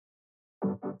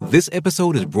This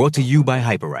episode is brought to you by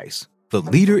Hyperice, the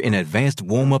leader in advanced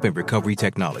warm-up and recovery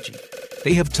technology.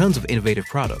 They have tons of innovative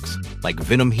products, like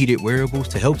Venom-heated wearables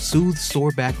to help soothe sore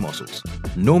back muscles,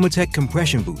 Normatec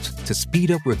compression boots to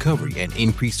speed up recovery and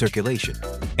increase circulation,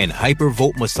 and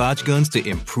Hypervolt massage guns to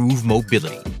improve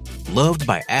mobility. Loved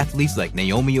by athletes like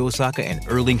Naomi Osaka and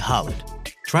Erling Haaland.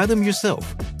 Try them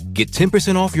yourself. Get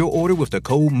 10% off your order with the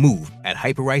code MOVE at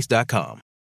Hyperice.com.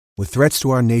 With threats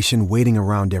to our nation waiting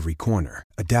around every corner,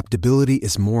 adaptability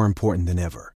is more important than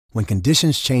ever. When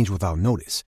conditions change without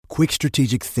notice, quick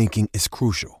strategic thinking is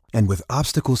crucial. And with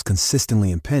obstacles consistently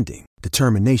impending,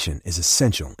 determination is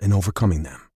essential in overcoming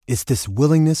them. It's this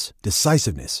willingness,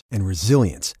 decisiveness, and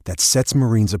resilience that sets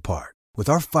Marines apart. With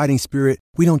our fighting spirit,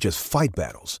 we don't just fight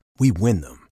battles, we win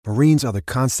them. Marines are the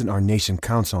constant our nation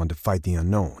counts on to fight the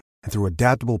unknown. And through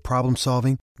adaptable problem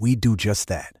solving, we do just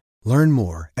that. Learn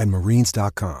more at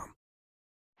Marines.com.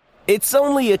 It's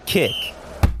only a kick,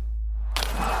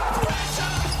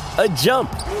 a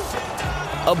jump,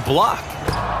 a block.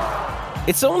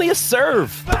 It's only a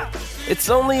serve. It's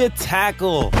only a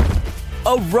tackle,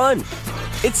 a run.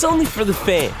 It's only for the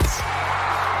fans.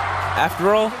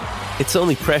 After all, it's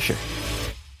only pressure.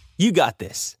 You got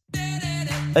this.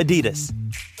 Adidas.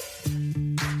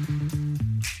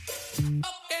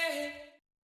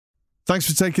 Thanks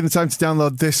for taking the time to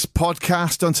download this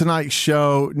podcast. On tonight's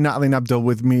show, Natalie and Abdul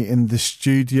with me in the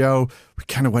studio. We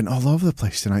kind of went all over the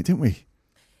place tonight, didn't we?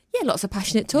 Yeah, lots of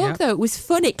passionate talk, though. It was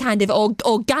fun. It kind of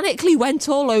organically went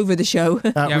all over the show.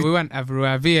 We went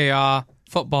everywhere. VAR,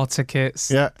 football tickets,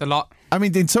 the lot. I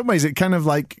mean, in some ways, it kind of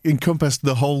like encompassed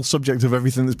the whole subject of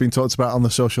everything that's been talked about on the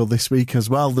social this week as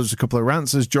well. There's a couple of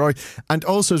rants, there's joy. And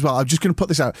also as well, I'm just going to put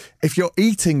this out. If you're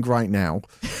eating right now,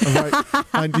 right,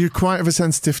 and you're quite of a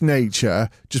sensitive nature,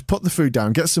 just put the food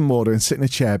down, get some water and sit in a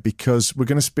chair, because we're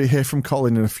going to hear from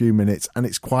Colin in a few minutes, and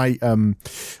it's quite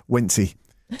wincy.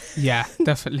 Yeah,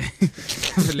 definitely.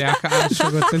 Definitely. I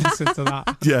struggle to listen to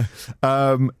that. Yeah.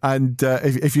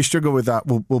 If you struggle with that,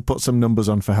 we'll put some numbers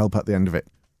on for help at the end of it.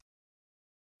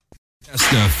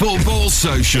 Manchester Football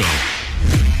Social.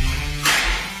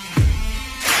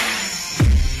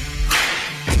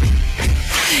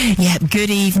 Yep,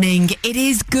 good evening. It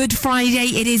is Good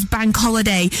Friday, it is Bank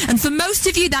Holiday, and for most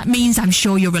of you that means I'm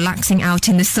sure you're relaxing out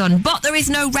in the sun, but there is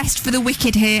no rest for the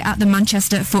wicked here at the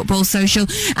Manchester Football Social,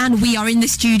 and we are in the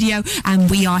studio and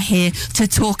we are here to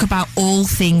talk about all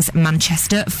things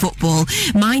Manchester football.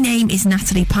 My name is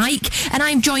Natalie Pike and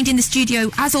I'm joined in the studio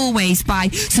as always by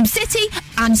some City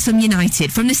and some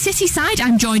United. From the City side,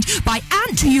 I'm joined by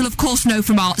Ant, who you'll of course know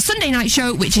from our Sunday night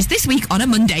show, which is this week on a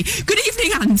Monday. Good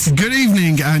evening, Ant. Good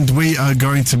evening, and we are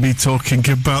going to be talking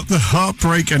about the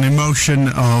heartbreak and emotion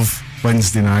of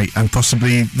Wednesday night, and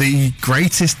possibly the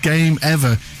greatest game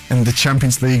ever in the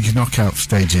Champions League knockout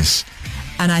stages.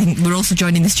 And I think we're also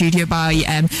joined in the studio by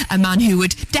a man who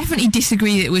would definitely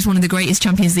disagree that it was one of the greatest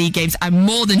Champions League games. I'm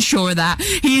more than sure of that.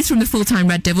 He is from the full-time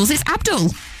Red Devils. It's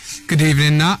Abdul. Good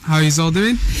evening, Nat. How are you all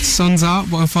doing? Sun's out,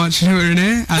 but unfortunately we're in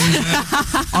here.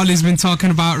 And Ollie's been talking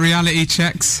about reality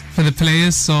checks for the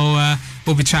players, so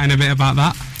we'll be chatting a bit about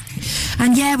that.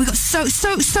 And yeah, we've got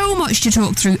so much to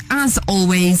talk through as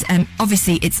always.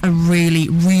 Obviously it's a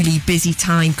really busy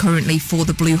time currently for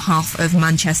the blue half of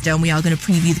Manchester, and we are going to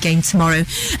preview the game tomorrow,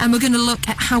 and we're going to look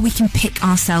at how we can pick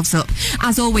ourselves up.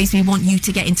 As always, we want you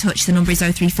to get in touch. The number is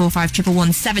 0345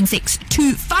 111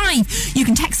 7625. You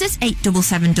can text us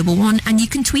 87711 and you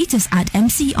can tweet us at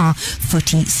MCR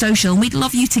Footy Social. We'd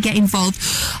love you to get involved.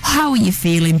 How are you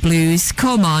feeling, Blues?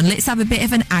 Come on, let's have a bit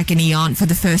of an agony aunt for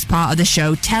the first part of the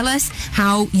show. Tell us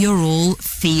how you're all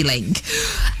feeling.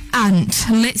 And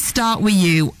let's start with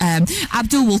you.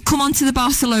 Abdul, will come on to the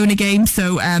Barcelona game,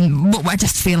 so but I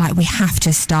just feel like we have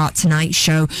to start tonight's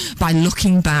show by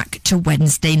looking back to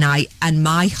Wednesday night, and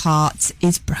my heart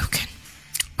is broken.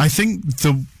 I think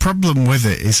the problem with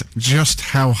it is just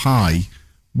how high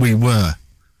we were.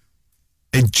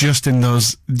 Just in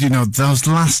those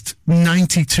last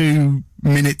 92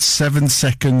 minutes, 7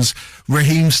 seconds,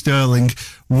 Raheem Sterling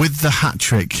with the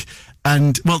hat-trick.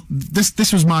 And, well,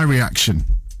 this was my reaction.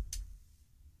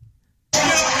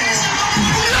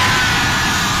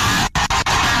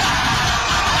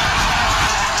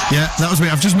 Yeah, that was me.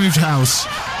 I've just moved house.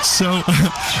 So,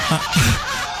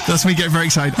 that's me getting very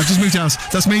excited. I've just moved house.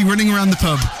 That's me running around the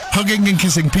pub, hugging and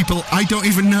kissing people I don't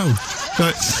even know.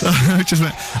 But,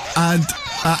 and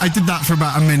I did that for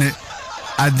about a minute.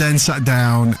 I then sat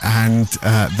down, and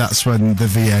that's when the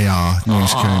VAR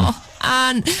news came.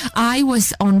 And I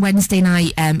was on Wednesday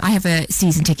night. I have a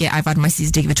season ticket. I've had my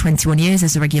season ticket for 21 years,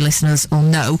 as the regular listeners all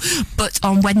know. But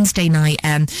on Wednesday night,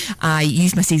 I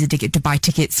used my season ticket to buy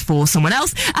tickets for someone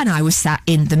else, and I was sat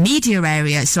in the media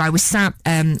area. So I was sat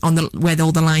on where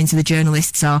all the lines of the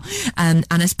journalists are. And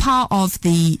as part of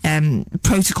the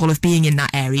protocol of being in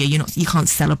that area, you can't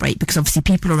celebrate because obviously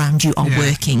people around you are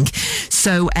working.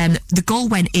 So the goal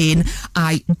went in.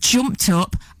 I jumped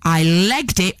up. I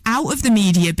legged it out of the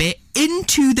media bit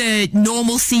into the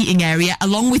normal seating area,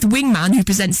 along with Wingman, who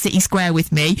presents City Square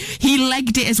with me. He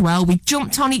legged it as well. We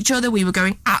jumped on each other. We were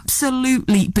going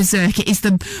absolutely berserk. It is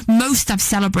the most I've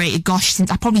celebrated, since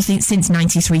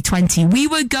 93-20. We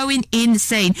were going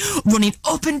insane, running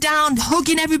up and down,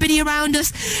 hugging everybody around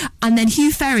us. And then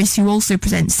Hugh Ferris, who also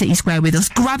presents City Square with us,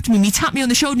 grabbed me and he tapped me on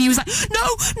the shoulder and he was like, no,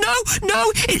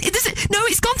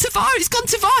 it's gone too far,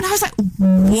 And I was like,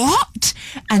 what?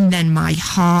 And then my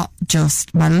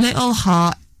little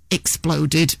heart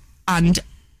exploded, and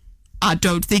I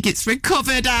don't think it's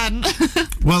recovered, Anne.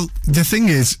 Well, the thing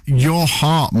is, your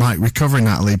heart might recover,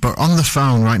 Natalie, but on the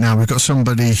phone right now, we've got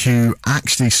somebody who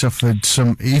actually suffered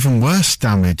some even worse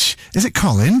damage. Is it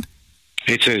Colin?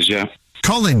 It is, yeah.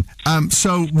 Colin,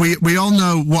 so we all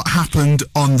know what happened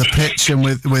on the pitch and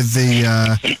with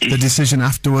the decision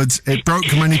afterwards. It broke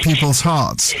many people's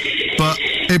hearts, but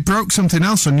it broke something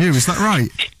else on you, is that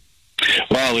right?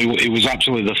 Well, it was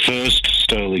actually the first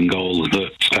Sterling goal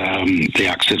that the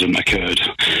accident occurred.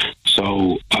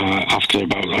 So after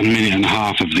about a minute and a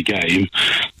half of the game,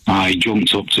 I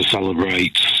jumped up to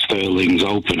celebrate Sterling's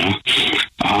opener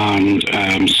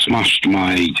and smashed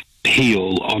my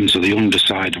heel onto the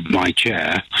underside of my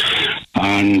chair,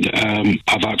 and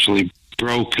I've actually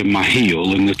broken my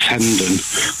heel, and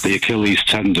the Achilles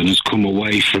tendon has come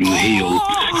away from the heel,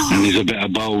 and there's a bit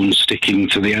of bone sticking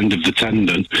to the end of the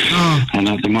tendon. And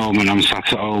at the moment I'm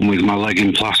sat at home with my leg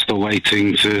in plaster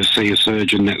waiting to see a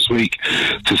surgeon next week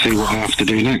to see what I have to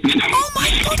do next. Oh my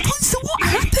God, so what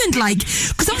happened?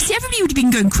 Because obviously everybody would have been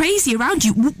going crazy around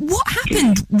you. What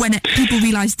happened when people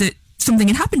realised that something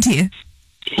had happened to you?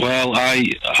 Well,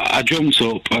 I jumped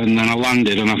up and then I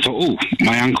landed and I thought,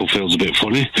 my ankle feels a bit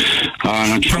funny.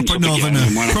 And I proper northerner,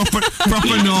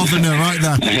 proper northerner right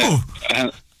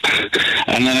there.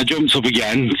 And then I jumped up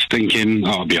again, thinking,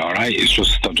 I'll be all right. I've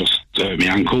just hurt my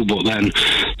ankle. But then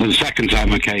the second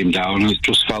time I came down, it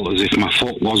just felt as if my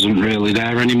foot wasn't really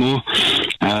there anymore.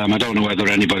 I don't know whether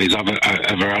anybody's ever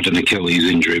had an Achilles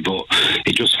injury, but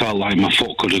it just felt like my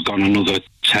foot could have gone another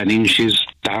 10 inches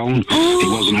down.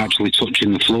 It wasn't actually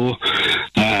touching the floor.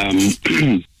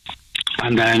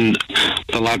 And then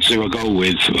the lads who I go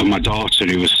with, and my daughter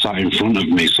who was sat in front of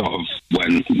me, sort of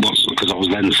because I was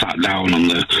then sat down on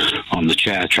the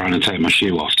chair trying to take my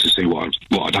shoe off to see what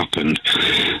had happened,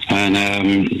 and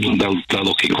they're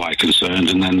looking quite concerned.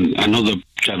 And then another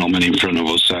gentleman in front of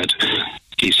us said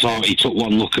he took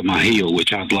one look at my heel,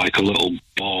 which had like a little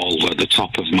ball at the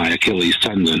top of my Achilles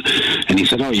tendon, and he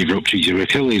said, you've ruptured your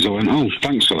Achilles. I went,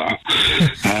 thanks for that.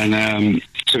 And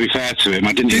to be fair to him,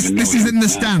 I didn't even know. This is in the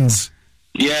stands.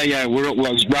 Yeah, we're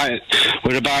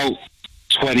about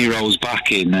 20 rows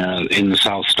back in the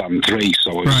South Stand 3,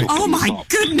 so it was oh my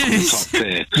goodness! Top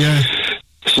tier. Yeah.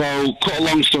 So, cut a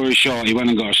long story short, he went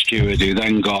and got a steward who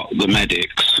then got the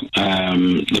medics.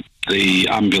 The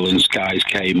ambulance guys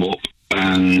came up,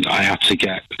 and I had to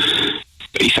get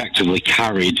effectively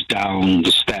carried down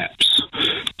the steps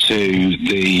to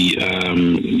the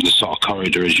sort of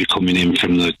corridor as you're coming in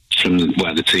from where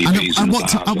the TVs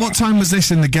At what time was this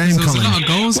in the game, Colin? There was a lot of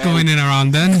goals going in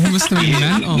around then. It must have been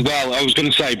mental. Well, I was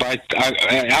going to say,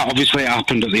 obviously it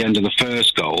happened at the end of the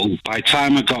first goal. By the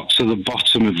time I got to the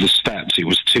bottom of the steps, it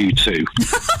was 2-2.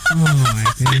 Oh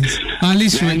my goodness. At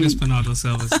least you witnessed Bernardo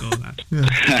Silva's goal then.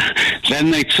 Yeah.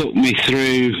 Then they took me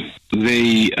through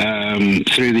the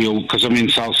because I'm in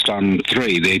South Stand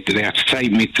 3, they had to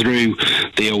take me through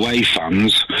the away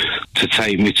fans to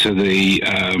take me to the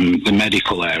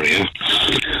medical area.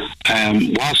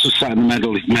 Whilst I sat in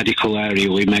the medical area,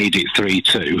 we made it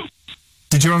 3-2.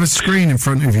 Did you have a screen in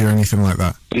front of you or anything like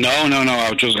that? No.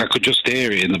 I could just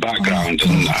hear it in the background,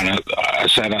 and I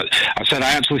said I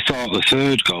actually thought the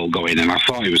third goal going in. I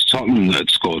thought it was Tottenham that had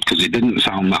scored because it didn't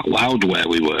sound that loud where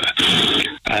we were.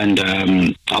 And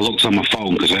I looked on my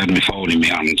phone because I had my phone in my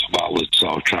hand while I was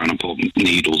sort of trying to put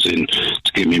needles in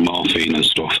to give me morphine and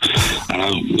stuff. And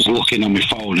I was looking on my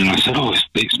phone and I said,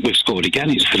 we've scored again.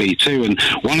 It's 3-2. And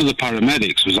one of the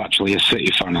paramedics was actually a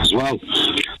City fan as well.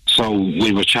 So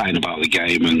we were chatting about the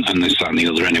game and this, that and the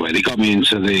other. Anyway, they got me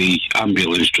into the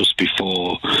ambulance just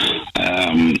before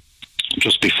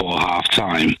half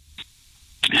time.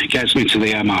 It gets me to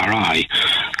the MRI.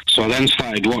 So I then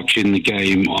started watching the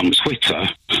game on Twitter,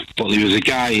 but there was a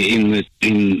guy in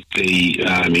the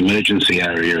emergency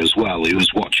area as well. He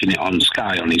was watching it on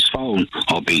Sky on his phone,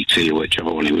 or BT,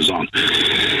 whichever one he was on.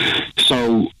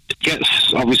 So it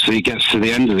gets to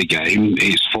the end of the game.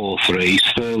 It's 4-3.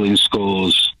 Sterling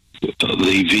scores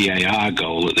the VAR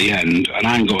goal at the end, and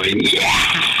I'm going,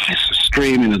 yes,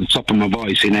 screaming at the top of my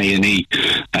voice in A&E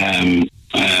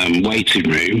waiting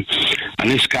room,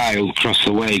 and this guy across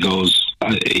the way goes,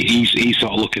 he's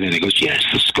sort of looking at it, goes, yes,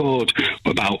 they scored,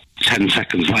 about 10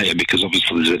 seconds later, because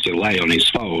obviously there's a delay on his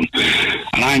phone,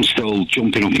 and I'm still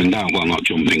jumping up and down, well, not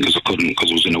jumping because I couldn't,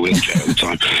 because I was in a wheelchair at the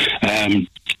time,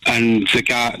 and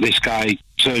this guy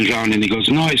turns around and he goes,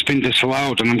 no, it's been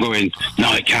disallowed, and I'm going,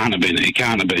 no, it can't have been,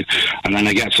 and then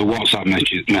I get a WhatsApp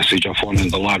message off one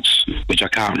of the lads, which I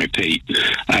can't repeat,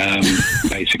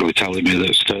 basically telling me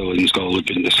that Sterling's goal had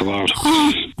been disallowed.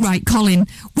 Oh, right, Colin,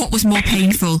 what was more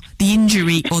painful, the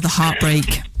injury or the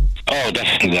heartbreak? Oh,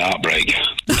 definitely the heartbreak.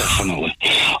 Definitely.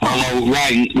 Although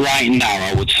right now,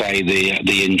 I would say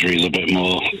the injury is a bit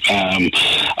more.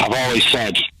 I've always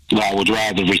said that I would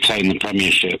rather retain the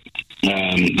Premiership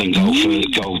than go and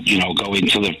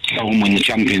win the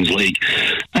Champions League.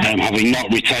 Having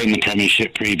not retained the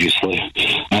Premiership previously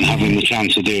and having the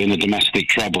chance of doing the domestic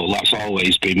treble, that's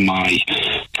always been my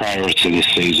priority this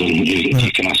season.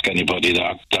 You can ask anybody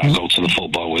that I go to the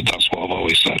football with. That's what I've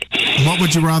always said. What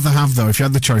would you rather have, though, if you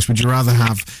had the choice? Would you rather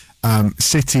have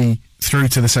City through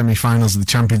to the semi-finals of the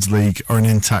Champions League or an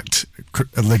intact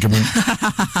ligament?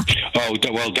 Oh,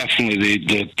 well, definitely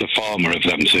the former of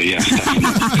them two, yes,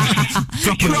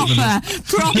 definitely.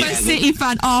 proper City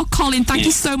fan. Oh, Colin, thank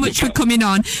you so much for coming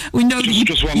on. We know that you're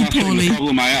poorly. The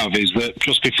problem I have is that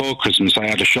just before Christmas I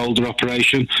had a shoulder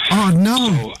operation. Oh, no.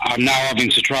 So I'm now having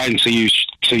to try to use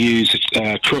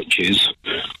crutches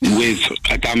with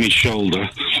a damaged shoulder,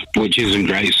 which isn't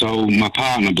great. So my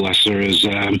partner, bless her, has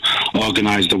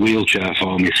organised a wheelchair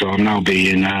for me, so I'm now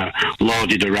being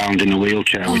lauded around in a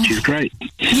wheelchair, which is great.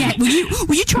 Yeah,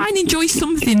 will you try and enjoy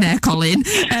something there, Colin?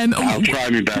 I'll try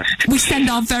my best. We send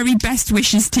our very best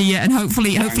wishes to you, and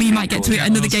hopefully you might get to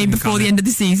another game before the end of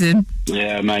the season.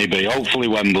 Yeah, maybe. Hopefully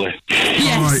Wembley.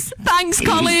 Yes. Right. Thanks,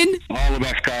 Colin. All the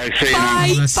best, guys. See you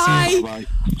now. Bye.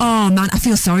 Oh, man, I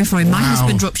feel sorry for him. My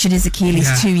husband ruptured his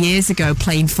Achilles 2 years ago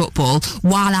playing football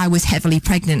while I was heavily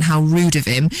pregnant. How rude of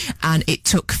him. And it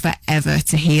took forever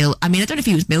to heal. I mean, I don't know if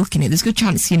he was milking it. There's a good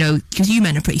chance, because you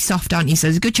men are pretty soft, aren't you? So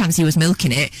there's a good chance he was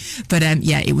milking it. But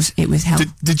it was hell.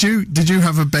 Did you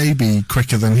have a baby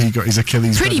quicker than he got his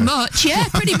Achilles? Pretty much. You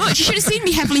should have seen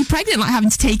me heavily pregnant, like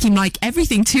having to take him like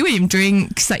everything to him,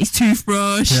 drinks, like his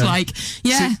toothbrush,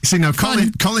 See now,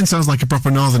 Colin sounds like a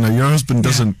proper northerner. Your husband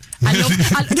doesn't.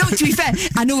 To be fair,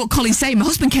 I know what Colin's saying. My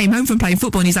husband came home from playing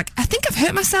football and he's like, I think I've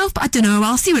hurt myself, but I don't know.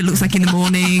 I'll see what it looks like in the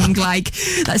morning. Like,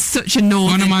 that's such a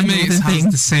northern thing. One of my mates has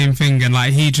the same thing, and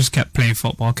like he just kept playing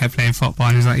football,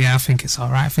 and he's like, yeah, I think it's all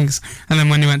right. And then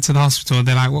when he went to the hospital,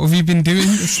 they're like, what have you been doing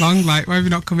this long? Like, why have you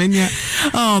not come in yet?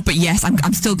 Oh, but yes,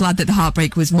 I'm still glad that the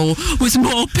heartbreak was more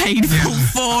painful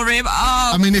for him.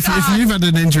 Oh, I mean, if you've had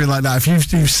an injury like that,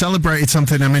 if you've celebrated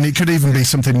something, I mean, it could even be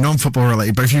something non-football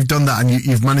related, but if you've done that and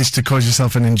you've managed to cause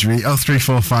yourself an injury,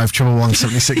 0345 111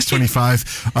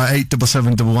 7625 or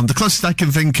 87711. The closest I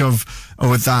can think of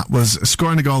with that was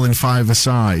scoring a goal in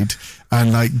five-a-side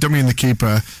and like dummying the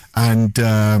keeper, and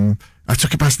I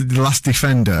took it past the last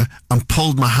defender and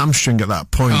pulled my hamstring at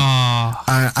that point.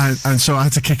 And so I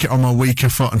had to kick it on my weaker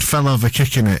foot and fell over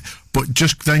kicking it, but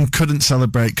just then couldn't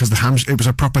celebrate because it was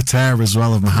a proper tear as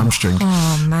well of my hamstring.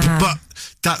 Oh, man. But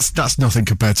that's nothing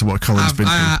compared to what Colin's been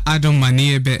through. I done my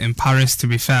knee a bit in Paris, to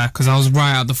be fair, because I was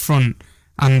right at the front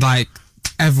and like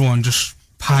everyone just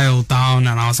piled down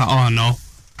and I was like, oh no.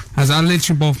 As I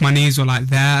literally, both my knees were like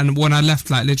there, and when I left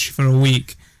like literally for a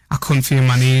week, I couldn't feel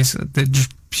my knees. They're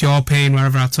just pure pain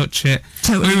wherever I touch it.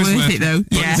 Totally worth it though.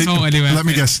 Yeah, totally worth it. Let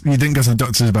me guess, you didn't go to the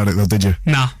doctors about it though, did you?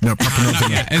 Nah. No, proper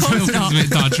nothing. It's a bit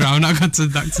dodgy. I've not gone to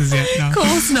the doctors yet. No. Of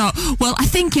course not. Well, I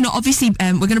think, obviously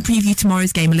we're going to preview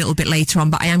tomorrow's game a little bit later on,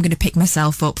 but I am going to pick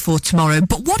myself up for tomorrow.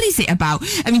 But what is it about?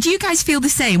 I mean, do you guys feel the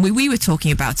same? We were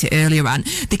talking about it earlier on.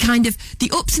 The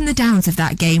ups and the downs of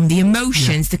that game, the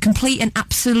emotions, the complete and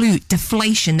absolute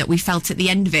deflation that we felt at the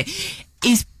end of it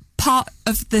is part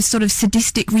of the sort of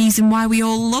sadistic reason why we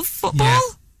all love football?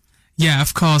 Yeah,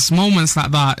 of course. Moments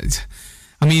like that.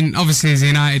 I mean, obviously as a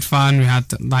United fan, we had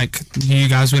like you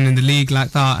guys winning the league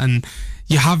like that, and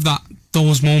you have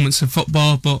those moments of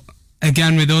football. But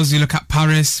again, with us, you look at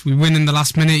Paris, we win in the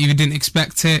last minute, you didn't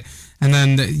expect it, and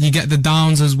then you get the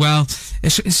downs as well.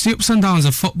 It's the ups and downs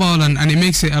of football, and it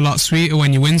makes it a lot sweeter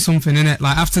when you win something, innit?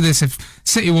 Like after this, if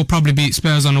City will probably beat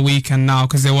Spurs on a weekend now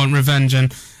because they want revenge,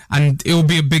 and it'll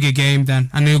be a bigger game then,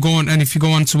 and they'll go on, and if you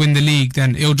go on to win the league,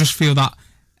 then it'll just feel that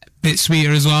bit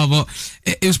sweeter as well. But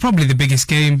it was probably the biggest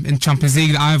game in Champions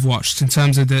League that I've watched in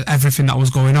terms of everything that was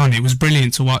going on. It was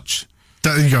brilliant to watch.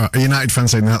 There you go, a United fan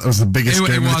saying that was the biggest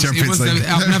game in the Champions League.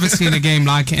 I've never seen a game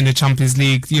like it in the Champions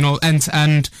League, you know, end to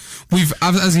end.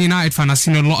 As a United fan, I've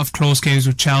seen a lot of close games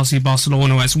with Chelsea,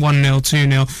 Barcelona, where it's 1-0,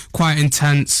 2-0, quite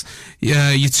intense. Your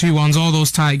 2-1s, all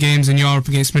those tight games in Europe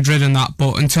against Madrid and that.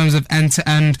 But in terms of end to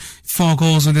end, 4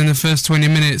 goals within the first 20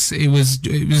 minutes, it was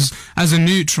as a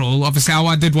neutral. Obviously,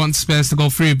 I did want Spurs to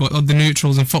go through, but the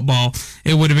neutrals in football,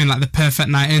 it would have been like the perfect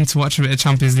night in to watch a bit of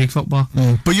Champions League football.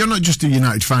 But you're not just a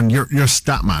United fan; you're a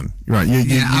stat man, right?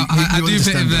 I do a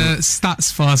bit of the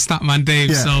stats for Statman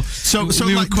Dave, so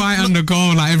we were quite on the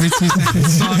go like every 2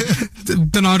 seconds. So,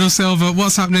 Bernardo Silva,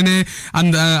 what's happening here?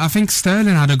 And I think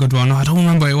Sterling had a good one. I don't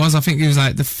remember what it was. I think he was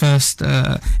like the first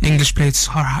English player to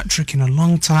score a hat-trick in a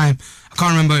long time. I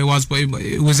can't remember what it was, but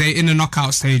it was in the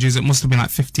knockout stages. It must have been like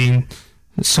 15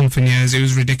 something years. It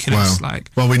was ridiculous. Wow.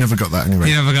 Well, we never got that anyway.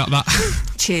 You never got that.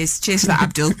 Cheers for that,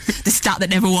 Abdul. The stat that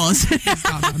never was.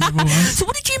 So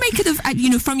what did you make of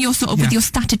the, from your sort of with your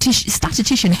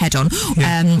statistician head on,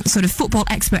 sort of football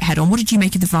expert head on, what did you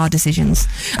make of the VAR decisions?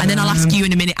 And then I'll ask you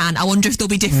in a minute, Anne. I wonder if they'll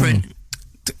be different.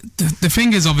 The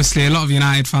thing is, obviously, a lot of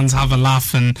United fans have a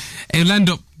laugh, and it'll end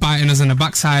up biting us in the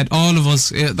backside. All of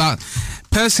us.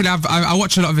 Personally, I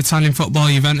watch a lot of Italian football.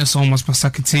 Juventus almost my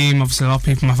second team. Obviously, a lot of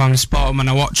people in my family support them, and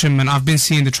I watch them, and I've been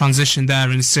seeing the transition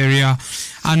there in Syria,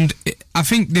 and I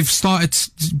think they've started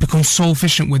to become so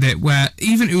efficient with it, where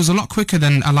even it was a lot quicker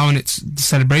than allowing the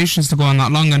celebrations to go on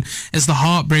that long, and it's the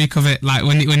heartbreak of it. Like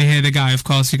when you hear the guy, of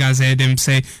course, you guys heard him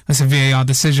say it's a VAR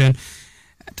decision.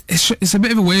 It's a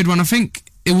bit of a weird one. I think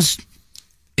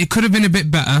it could have been a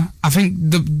bit better. I think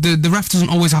the ref doesn't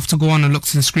always have to go on and look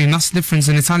to the screen. That's the difference.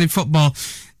 In Italian football,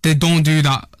 they don't do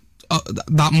that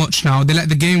that much now. They let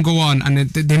the game go on, and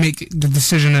they make the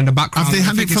decision in the background. Have they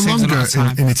had it for longer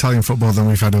in Italian football than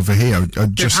we've had over here?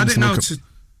 They've had it now to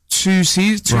two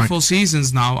full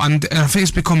seasons now, and I think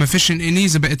it's become efficient. It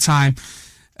needs a bit of time.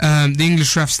 The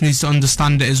English refs needs to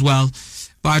understand it as well.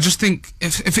 But I just think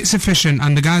if it's efficient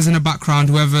and the guys in the background,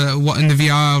 what in the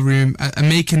VAR room are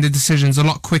making the decisions a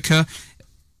lot quicker,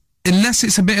 unless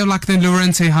it's a bit of like the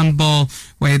Llorente handball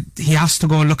where he has to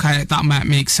go and look at it, that might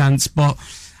make sense. But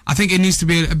I think it needs to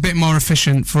be a bit more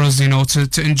efficient for us,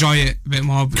 to enjoy it a bit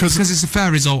more, because it's a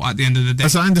fair result at the end of the day.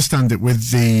 As I understand it,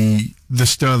 with the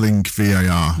Sterling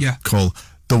VAR call,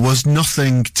 there was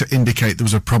nothing to indicate there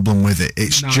was a problem with it.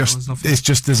 It's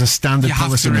just there's a standard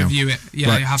policy now. You have to review it. Yeah,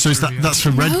 right. You have so to review that's for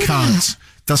red cards.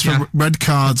 That's for red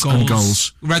cards and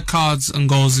goals. Red cards and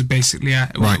goals is basically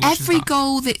right. Every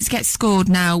goal that gets scored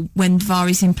now when VAR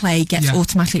is in play gets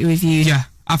automatically reviewed. Yeah,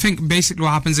 I think basically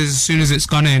what happens is as soon as it's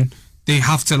gone in, they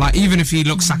have to, like, even if he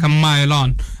looks like a mile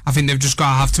on, I think they've just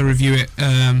got to have to review it.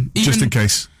 Just in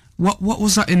case. What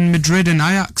was that in Madrid and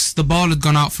Ajax? The ball had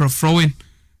gone out for a throw-in.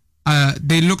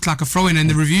 They looked like a throw-in, and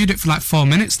they reviewed it for like 4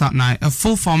 minutes that night. A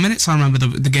full 4 minutes, I remember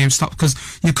the game stopped, because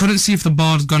you couldn't see if the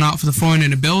ball had gone out for the throw-in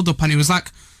in a build-up, and it was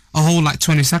like a whole like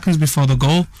 20 seconds before the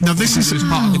goal. Now this is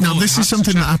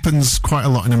something that happens quite a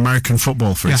lot in American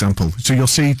football, for example. So you'll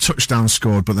see touchdown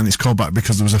scored, but then it's called back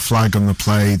because there was a flag on the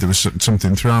play, there was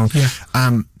something thrown.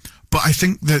 But I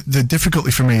think that the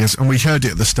difficulty for me is, and we heard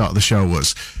it at the start of the show,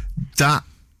 was that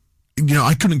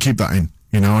I couldn't keep that in.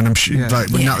 And I'm sure,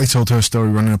 when Natalie told her story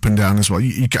running up and down as well,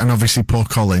 and obviously poor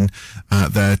Colin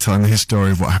there telling his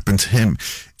story of what happened to him.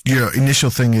 Your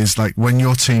initial thing is like when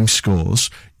your team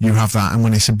scores, you have that, and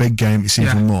when it's a big game, it's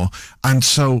even more. And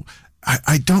so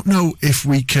I don't know if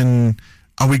we can.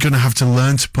 Are we going to have to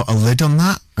learn to put a lid on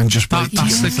that and just? That's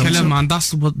the killer, man.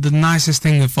 That's the nicest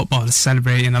thing in football, is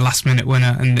celebrating a last-minute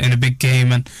winner in a big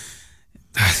game, and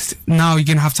now you're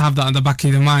going to have that in the back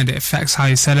of your mind. It affects how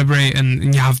you celebrate,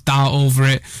 and you have doubt over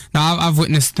it. Now, I've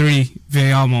witnessed 3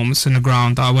 VAR moments in the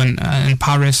ground. I went in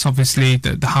Paris, obviously,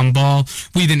 the handball.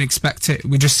 We didn't expect it.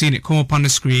 We just seen it come up on the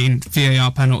screen,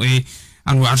 VAR penalty,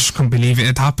 and I just couldn't believe it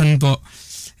had happened. But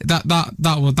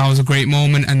that was a great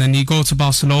moment. And then you go to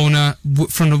Barcelona,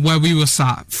 from where we were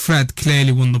sat, Fred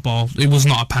clearly won the ball. It was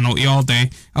not a penalty all day,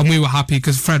 and we were happy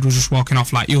because Fred was just walking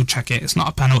off like, you'll check it, it's not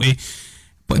a penalty.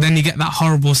 But then you get that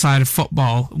horrible side of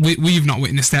football. We've not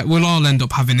witnessed that. We'll all end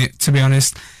up having it, to be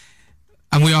honest.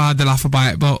 And we all had to laugh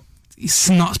about it. But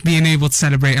not being able to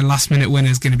celebrate a last-minute winner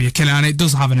is going to be a killer, and it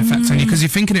does have an effect on you because you're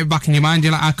thinking it back in your mind.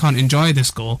 You're like, I can't enjoy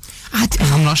this goal, and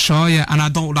I'm not sure yet, and I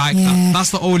don't like that.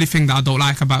 That's the only thing that I don't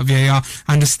like about VAR.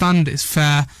 I understand it's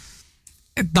fair.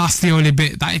 That's the only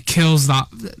bit that it kills that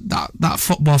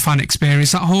football fan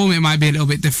experience. At home, it might be a little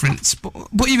bit different,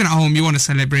 but even at home, you want to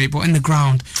celebrate. But in the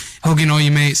ground, hugging all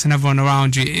your mates and everyone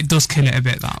around you, it does kill it a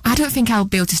bit. That I don't think I'll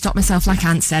be able to stop myself, like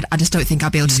Ant said. I just don't think I'll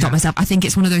be able to stop myself. I think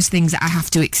it's one of those things that I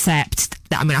have to accept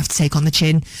that I'm going to have to take on the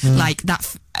chin, like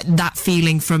that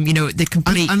feeling from, you know, the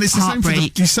complete and it's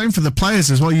heartbreak. The same for the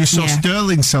players as well. You saw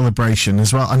Sterling's celebration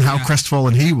as well, and how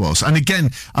crestfallen he was. And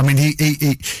again, I mean,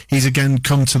 he's again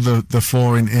come to the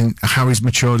fore in how he's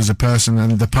matured as a person,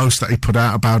 and the post that he put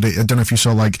out about it. I don't know if you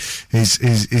saw like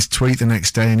his tweet the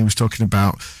next day, and he was talking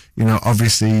about, you know,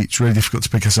 obviously it's really difficult to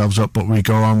pick ourselves up, but we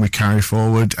go on, we carry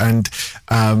forward, and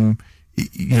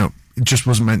you know, it just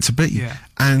wasn't meant to be. Yeah.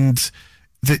 And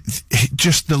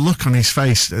just the look on his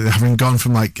face, having gone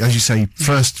from, like, as you say,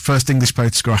 first English player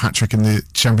to score a hat-trick in the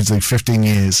Champions League, 15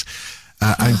 years,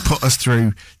 and put us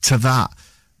through to that.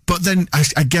 But then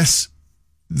I guess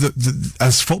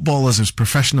as footballers, as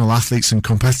professional athletes and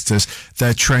competitors,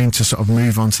 they're trained to sort of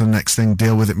move on to the next thing,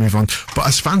 deal with it, move on. But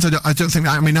as fans, I don't think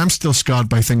that, I mean, I'm still scarred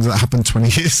by things that happened 20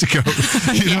 years ago.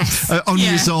 You know,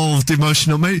 unresolved,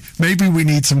 emotional. Maybe we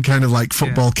need some kind of like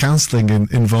football counselling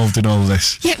involved in all of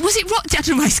this. Yeah, was it I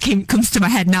don't know why it comes to my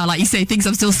head now, like you say, things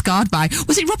I'm still scarred by.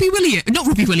 Was it Robbie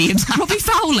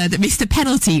Fowler that missed a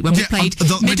penalty when we played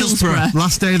Middlesbrough?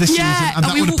 Last day of the season, and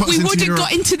that would have put us into we would have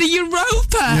got into the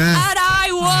Europa, and I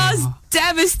was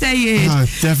devastated.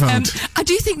 I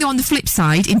do think, though, on the flip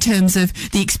side, in terms of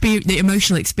the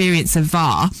emotional experience of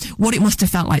VAR, what it must have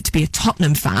felt like to be a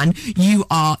Tottenham fan, you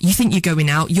think you're going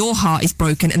out, your heart is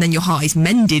broken, and then your heart is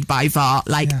mended by VAR.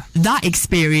 That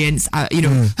experience, you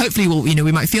know, hopefully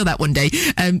we might feel that one day,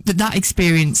 but that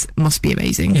experience must be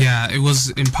amazing. Yeah, it was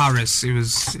in Paris. It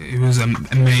was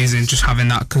amazing just having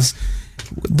that, because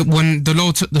when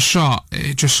Delors took the shot,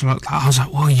 it just looked like, I was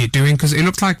like, what are you doing? Because it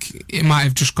looked like it might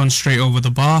have just gone straight over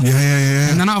the bar.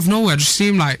 Yeah. And then out of nowhere, it just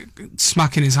seemed like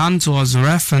smacking his hand towards the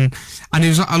ref, and it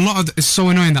was it's so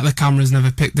annoying that the cameras never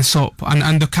picked this up,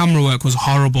 and the camera work was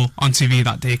horrible on TV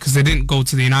that day, because they didn't go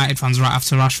to the United fans right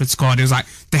after Rashford scored. It was like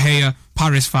De Gea,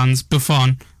 Paris fans,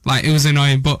 Buffon. Like, it was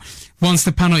annoying, but once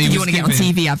the penalty was given... You want to get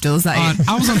on TV, Abdul, is that it?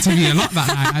 I was on TV a lot that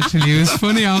night, actually. It was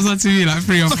funny. I was on TV like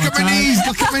 3 or 4 times.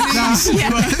 Look at my knees!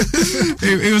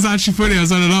 It was actually funny. I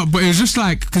was on a lot, but it was just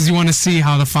like, because you want to see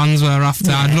how the fans were after.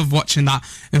 Yeah. I love watching that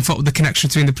and the connection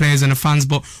between the players and the fans,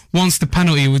 but once the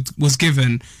penalty was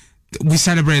given, we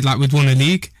celebrated like we'd won a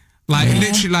league. Like,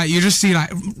 literally, like, you just see,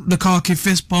 like, Lukaku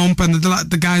fist bump, and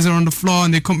the guys are on the floor,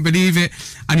 and they couldn't believe it,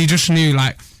 and you just knew,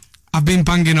 like, I've been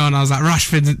banging on. I was like,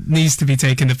 Rashford needs to be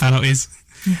taking the penalties.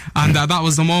 And that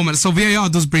was the moment. So VAR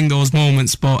does bring those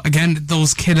moments, but again,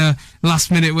 those killer last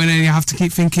minute winning, you have to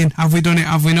keep thinking, have we done it,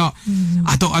 have we not?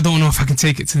 I don't know if I can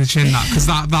take it to the chin, because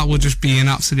that would just be an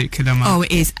absolute killer, man. Oh,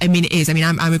 it is. I mean, it is. I mean,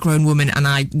 I'm a grown woman, and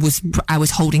I was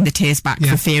holding the tears back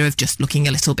for fear of just looking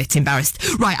a little bit embarrassed.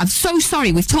 Right, I'm so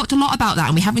sorry. We've talked a lot about that,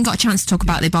 and we haven't got a chance to talk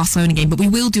about the Barcelona game, but we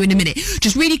will do in a minute.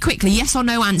 Just really quickly, yes or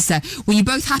no answer. Were you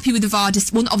both happy with the VAR?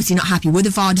 Well, obviously not happy. Were the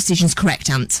VAR decisions correct,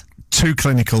 Ant? Too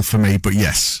clinical for me, but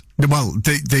yes. Well,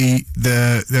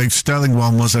 the Sterling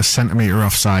one was a centimetre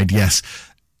offside, yes.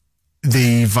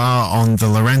 The VAR on the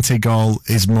Llorente goal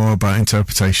is more about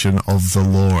interpretation of the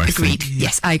law, I Agreed. think.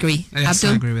 Yes, I agree. Yes,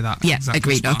 I agree with that. Yeah, exactly.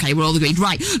 Agreed. Okay, we're all agreed.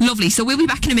 Right, lovely. So we'll be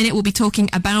back in a minute. We'll be talking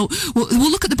about...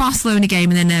 We'll look at the Barcelona game,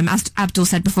 and then, as Abdul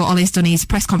said before, Ole's done his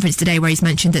press conference today where he's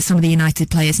mentioned that some of the United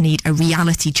players need a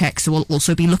reality check, so we'll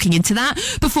also be looking into that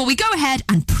before we go ahead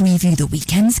and preview the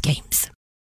weekend's games.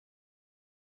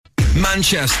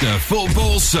 Manchester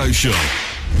Football Social.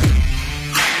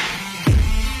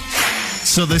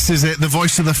 So this is it, the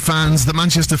voice of the fans, the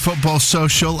Manchester Football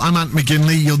Social. I'm Ant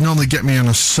McGinley. You'll normally get me on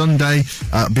a Sunday.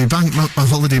 Be back on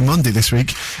holiday Monday this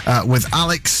week with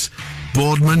Alex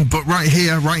Boardman. But right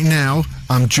here, right now,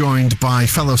 I'm joined by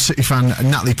fellow City fan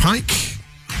Natalie Pike.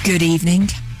 Good evening.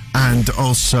 And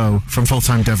also from Full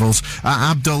Time Devils,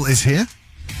 Abdul is here.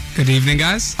 Good evening,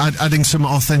 guys. Adding some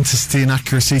authenticity and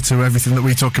accuracy to everything that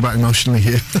we talk about emotionally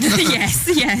here.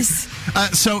 Yes.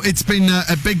 So it's been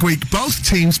a big week. Both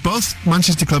teams, both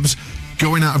Manchester clubs,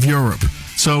 going out of Europe.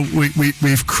 So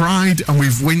we've cried and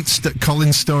we've winced at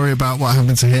Colin's story about what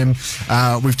happened to him.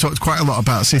 We've talked quite a lot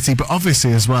about City, but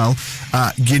obviously as well,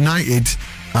 United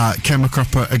came a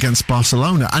cropper against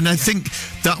Barcelona. And I think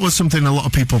that was something a lot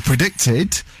of people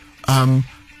predicted,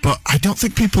 but I don't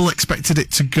think people expected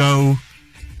it to go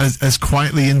as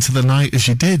quietly into the night as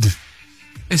you did.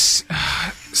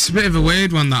 It's a bit of a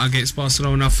weird one that against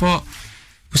Barcelona. I thought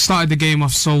we started the game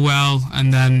off so well,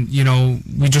 and then, you know,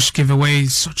 we just give away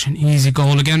such an easy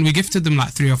goal again. We gifted them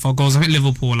like 3 or 4 goals. I think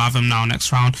Liverpool will have them now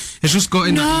next round. It's just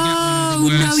gutting that you get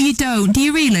one of the worst. No, you don't. Do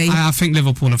you really? I think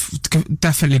Liverpool have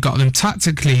definitely got them.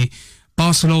 Tactically,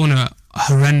 Barcelona,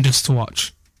 horrendous to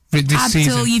watch this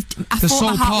season. I thought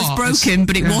my heart was broken,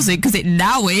 but it wasn't, because it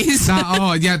now is.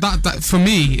 That for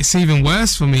me, it's even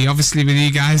worse for me, obviously, with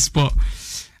you guys, but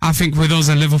I think with us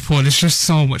and Liverpool, it's just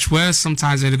so much worse.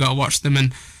 Sometimes they've got to watch them,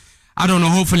 and I don't know,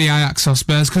 hopefully Ajax or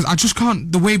Spurs, because I just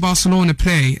can't, the way Barcelona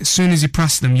play, as soon as you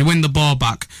press them, you win the ball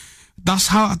back. That's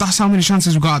how many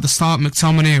chances we got at the start.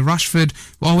 McTominay, Rashford,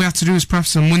 all we had to do was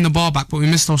press them, win the ball back, but we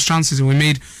missed those chances and we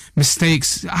made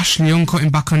mistakes. Ashley Young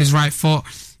cutting back on his right foot.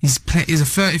 He's a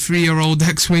 33-year-old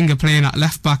ex-winger playing at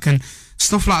left back, and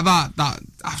stuff like that. That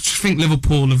I just think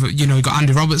Liverpool have, you know, you got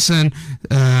Andy Robertson,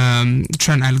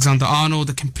 Trent Alexander-Arnold,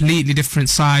 a completely different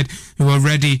side who are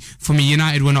ready. For me,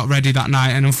 United were not ready that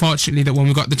night, and unfortunately, that when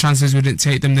we got the chances, we didn't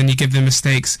take them. Then you give them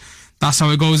mistakes. That's how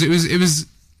it goes. It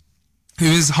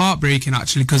was heartbreaking,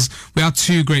 actually, because we had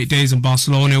 2 great days in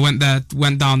Barcelona. Went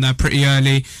down there pretty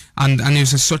early, and it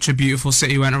was such a beautiful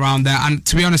city. Went around there, and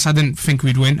to be honest, I didn't think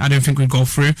we'd win. I didn't think we'd go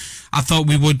through. I thought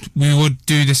we would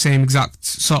do the same exact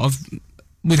sort of.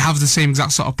 We'd have the same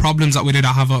exact sort of problems that we did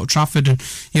at Old Trafford, and,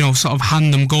 you know, sort of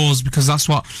hand them goals, because that's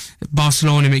what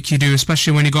Barcelona make you do,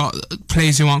 especially when you got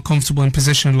players who aren't comfortable in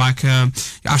position, like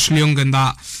Ashley Young and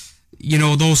that. You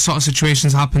know, those sort of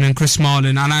situations happen, in Chris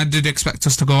Smalling, and I did expect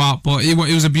us to go out, but it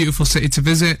was a beautiful city to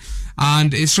visit,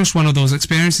 and it's just one of those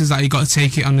experiences that you got to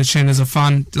take it on the chin as a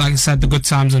fan. Like I said, the good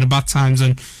times and the bad times,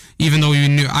 and even though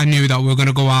I knew that we were going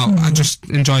to go out, I just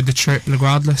enjoyed the trip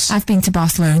regardless. I've been to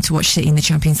Barcelona to watch City in the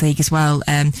Champions League as well.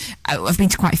 I've been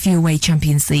to quite a few away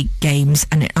Champions League games,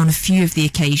 and on a few of the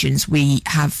occasions we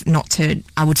have not turned.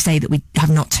 I would say that we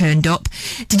have not turned up.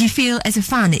 Did you feel, as a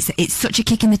fan, it's such a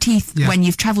kick in the teeth when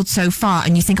you've travelled so far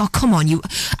and you think, oh come on,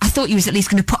 I thought you was at least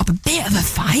going to put up a bit of a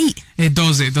fight. It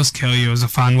does kill you as a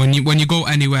fan when you go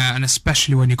anywhere, and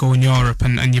especially when you go in Europe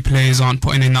and your players aren't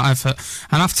putting in that effort.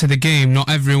 And after the game, not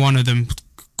every one of them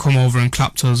come over and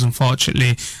clapped us,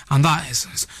 unfortunately, and that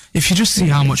is, if you just see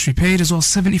how much we paid as well,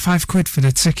 75 quid for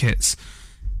the tickets.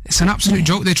 It's an absolute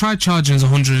joke. They tried charging us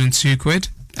 102 quid.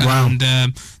 Wow. And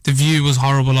the view was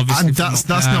horrible, obviously. And that's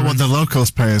not what the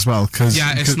locals pay as well.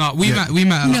 It's not. We met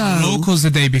a lot of locals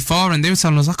the day before, and they were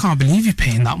telling us, I can't believe you're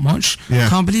paying that much. I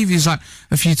can't believe it's like,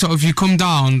 if you come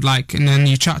down, like, and then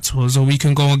you chat to us, or we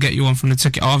can go and get you one from the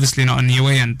ticket. Obviously not on the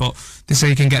away end, but they say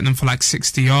you can get them for like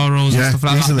 €60 and stuff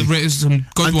like easily. that. There's some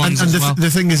good ones as well. The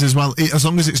thing is as well, as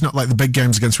long as it's not like the big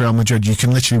games against Real Madrid, you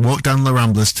can literally walk down the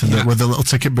Ramblas to where the little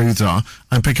ticket booths are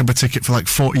and pick up a ticket for like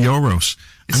 €40.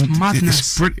 It's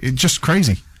madness. It's just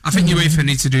crazy. I think UEFA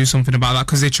need to do something about that,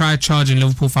 because they tried charging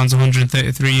Liverpool fans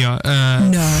 133. No,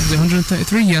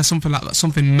 133, yeah, something like that,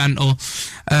 something mental.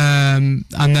 And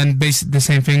then basically the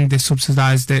same thing. They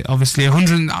subsidised it. Obviously,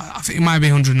 100. I think it might be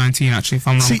 119 actually, if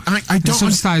I'm wrong. See, I don't. They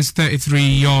subsidised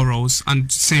 €33,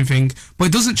 and same thing, but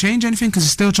it doesn't change anything because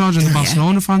it's still charging the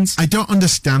Barcelona fans. I don't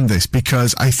understand this,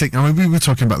 because I think, I mean, we were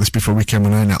talking about this before we came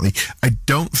on air, Natalie. I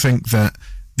don't think that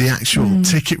the actual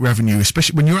ticket revenue,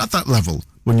 especially when you're at that level,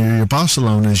 when you're your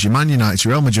Barcelonas, your Man United,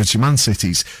 your Real Madrid, your Man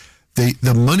Cities, the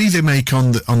money they make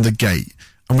on the gate,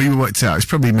 and we worked out, it's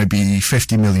probably maybe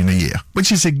 50 million a year,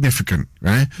 which is significant,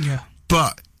 right? Yeah.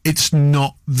 But it's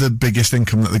not the biggest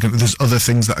income that they're going to. There's other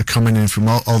things that are coming in from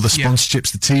all the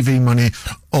sponsorships, the TV money,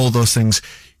 all those things.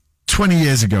 20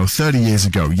 years ago, 30 years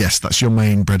ago, yes, that's your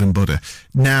main bread and butter.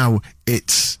 Now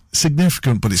it's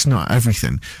significant, but it's not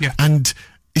everything. Yeah. And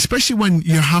especially when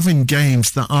you're having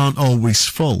games that aren't always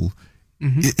full.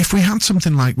 If we had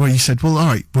something like where you said, well, all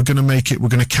right, we're going to make it, we're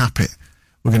going to cap it.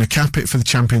 We're going to cap it for the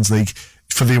Champions League,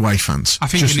 for the away fans. I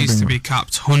think it needs to be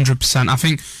capped 100%. I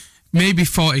think maybe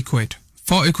 40 quid.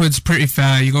 40 quid's pretty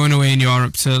fair. You're going away in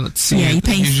Europe to see. Yeah, you're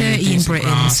paying 30 in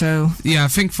Britain, so. Yeah, I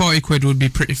think 40 quid would be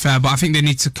pretty fair, but I think they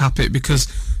need to cap it, because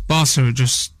Barca are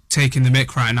just taking the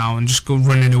mick right now and just go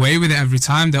running away with it every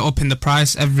time. They're upping the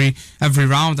price every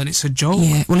round, and it's a joke.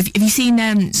 Yeah. Well, have you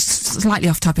seen, slightly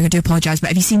off topic, I do apologise, but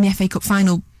have you seen the FA Cup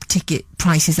final ticket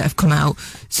prices that have come out?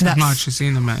 So that's I've not actually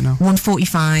seen them yet, no.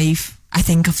 145, I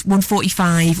think, of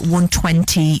 145,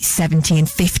 120, 70 and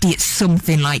 50. It's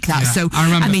something like that. Yeah. So I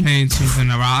remember paying something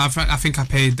around, I think I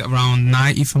paid around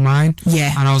 90 for mine.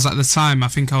 Yeah. And I was, at the time, I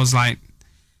think I was like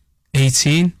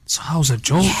 18, so that was a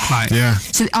joke.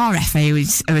 So our FA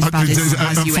is as bad as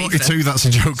UEFA. 42, that's a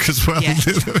joke as well.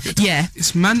 Yeah.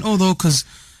 It's mental though, because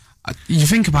you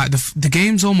think about it, the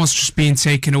game's almost just being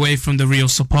taken away from the real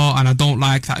support, and I don't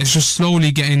like that. It's just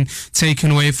slowly getting taken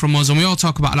away from us, and we all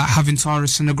talk about like having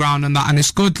tourists in the ground and that, and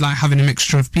it's good like having a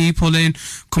mixture of people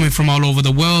coming from all over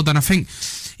the world. And I think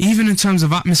even in terms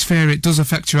of atmosphere, it does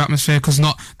affect your atmosphere, because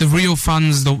not the real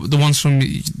fans, the ones from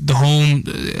the home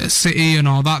city and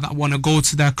all that want to go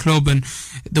to their club, and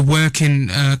the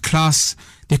working class,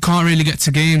 they can't really get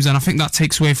to games, and I think that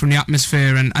takes away from the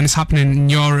atmosphere, and it's happening in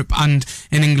Europe and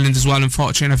in England as well,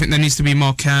 unfortunately. I think there needs to be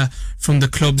more care from the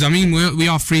clubs. I mean, we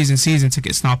are freezing season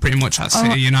tickets now pretty much at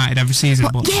City United every season.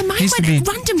 But yeah, mine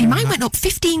went up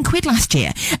 15 quid last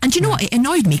year, and do you know what, it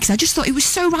annoyed me, because I just thought it was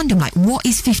so random. Like, what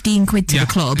is 15 quid to the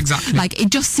club? Exactly. Like,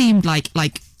 it just seemed like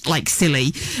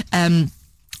silly.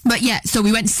 But yeah, so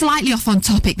we went slightly off on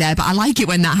topic there, but I like it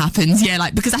when that happens. Yeah,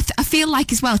 like, because I feel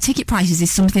like as well, ticket prices is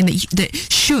something that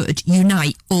should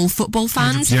unite all football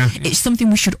fans. Yeah. It's something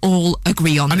we should all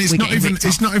agree on. And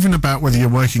it's not even about whether you're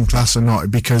working class or not,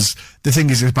 because the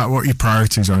thing is, it's about what your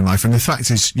priorities are in life. And the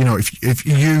fact is, you know, if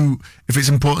it's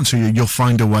important to you, you'll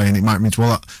find a way. And it might mean,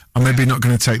 well, I'm maybe not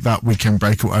going to take that weekend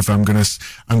break or whatever. I'm going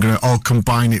to all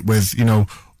combine it with, you know,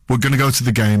 we're going to go to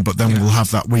the game, but then we'll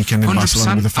have that weekend in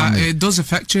Barcelona with the family. It does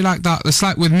affect you like that. It's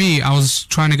like with me, I was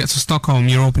trying to get to Stockholm,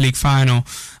 Europa League final,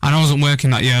 and I wasn't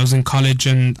working that year. I was in college,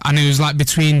 and it was like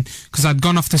between, because I'd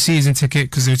gone off the season ticket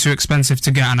because they were too expensive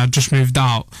to get, and I'd just moved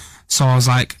out. So I was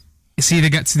like, it's either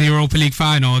get to the Europa League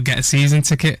final or get a season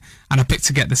ticket, and I picked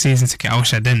to get the season ticket. I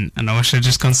wish I didn't, and I wish I'd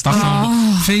just gone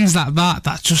Stockholm. Things like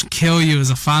that just kill you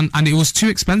as a fan, and it was too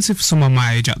expensive for someone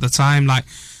my age at the time.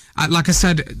 Like I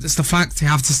said, it's the fact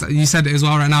you said it as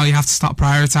well right now, you have to start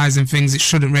prioritising things. It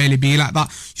shouldn't really be like that.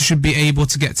 You should be able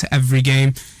to get to every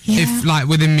game, if like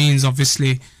within means,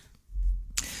 obviously.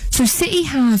 So City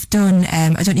have done,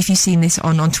 I don't know if you've seen this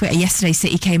on Twitter, yesterday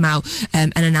City came out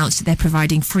and announced that they're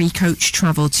providing free coach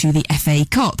travel to the FA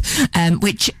Cup,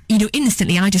 which, you know,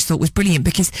 instantly I just thought was brilliant,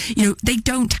 because, you know, they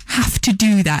don't have to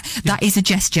do that. Yeah. That is a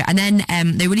gesture. And then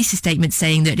they released a statement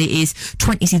saying that it is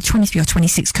 23 or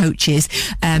 26 coaches,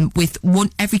 with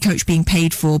every coach being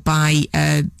paid for by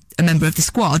a member of the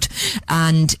squad,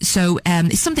 and so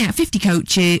it's something like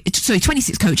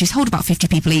 26 coaches hold about 50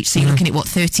 people each, so you're looking at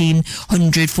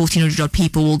 1,400 odd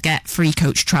people will get free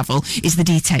coach travel is the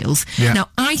details. Now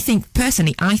I think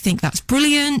that's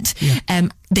brilliant.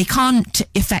 They can't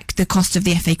affect the cost of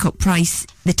the FA Cup price,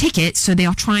 the tickets, so they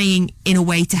are trying in a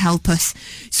way to help us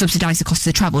subsidise the cost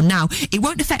of the travel. Now, it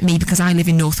won't affect me because I live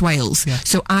in North Wales,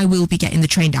 so I will be getting the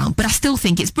train down, but I still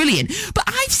think it's brilliant. But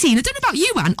I've seen, I don't know about you,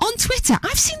 Anne, on Twitter,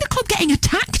 I've seen the club getting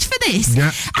attacked for this,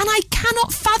 and I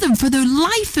cannot fathom for the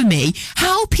life of me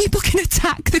how people can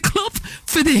attack the club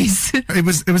for this. It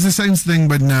was the same thing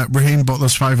when Raheem bought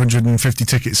those 550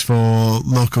 tickets for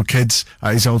local kids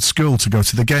at his old school to go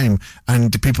to the game,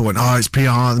 and people went, it's PR,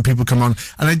 and people come on,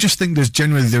 and I just think there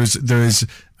is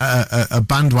a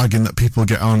bandwagon that people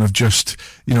get on of just,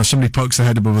 you know, somebody pokes their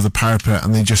head above the parapet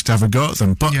and they just have a go at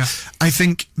them. But I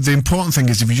think the important thing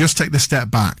is, if you just take the step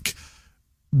back,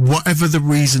 whatever the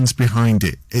reasons behind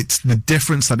it, it's the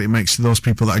difference that it makes to those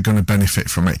people that are going to benefit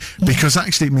from it. Because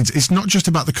actually it means it's not just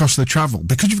about the cost of the travel.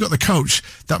 Because you've got the coach,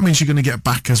 that means you're going to get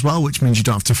back as well, which means you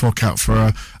don't have to fork out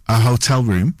for a hotel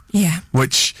room.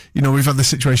 Which, you know, we've had the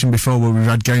situation before where we've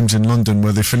had games in London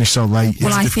where they finish so late.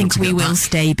 Well, I think we will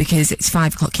stay, because it's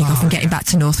 5 o'clock kick-off and getting back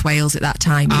to North Wales at that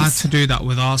time. I had to do that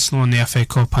with Arsenal in the FA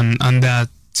Cup, and their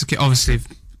ticket, obviously,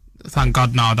 thank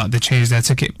God now that they changed their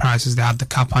ticket prices, they had the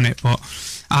cap on it, but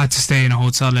I had to stay in a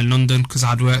hotel in London because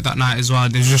I'd worked that night as well.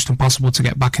 It was just impossible to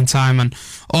get back in time, and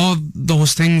all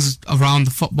those things around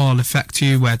the football affect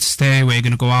you, where to stay, where you're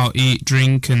going to go out, eat,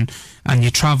 drink, and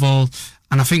you travel.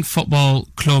 And I think football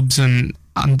clubs and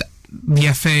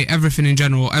the FA, everything in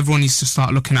general, everyone needs to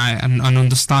start looking at it and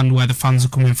understand where the fans are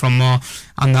coming from more,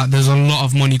 and that there's a lot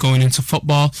of money going into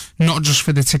football, not just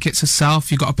for the tickets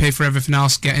itself. You've got to pay for everything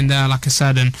else, getting there, like I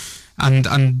said, and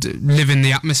live in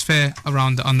the atmosphere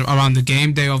around the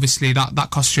game day. Obviously that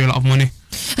costs you a lot of money.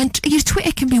 And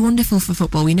Twitter can be wonderful for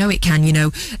football. We know it can.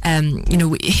 It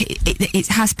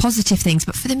has positive things,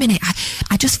 but for the minute,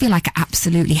 I just feel like I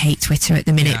absolutely hate Twitter at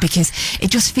the minute, because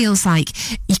it just feels like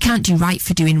you can't do right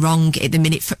for doing wrong at the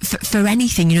minute for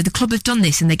anything. You know, the club have done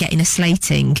this and they're getting a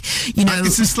slating. You know,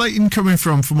 is the slating coming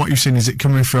from what you've seen? Is it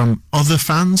coming from other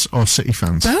fans or City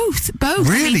fans? Both.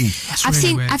 Really?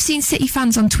 I've seen City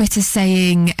fans on Twitter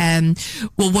saying,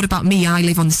 "Well, what about me? I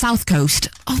live on the south coast."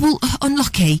 Oh, well,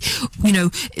 unlucky. You know.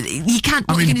 you can't.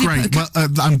 I mean, great. Well,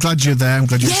 I'm glad you're there. I'm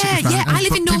glad you're a City fan. I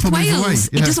live in North Wales.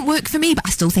 It doesn't work for me, but I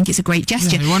still think it's a great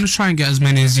gesture. You want to try and get as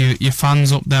many as your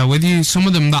fans up there with you. Some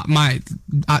of them that might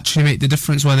actually make the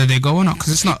difference whether they go or not,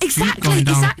 because it's not going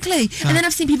down. Exactly. Yeah. And then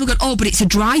I've seen people go, oh, but it's a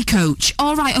dry coach.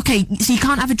 All right, okay, so you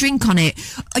can't have a drink on it.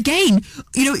 Again,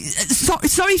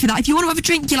 sorry for that. If you want to have a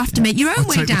drink, you'll have to make your own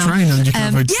way down. Take the train and you can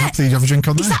have a drink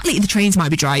on there. Exactly. The trains might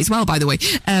be dry as well, by the way.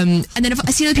 And then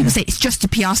I've seen other people say it's just a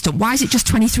PR stunt. Why is it just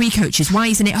 23 coaches? Why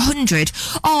isn't it 100?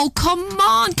 Oh, come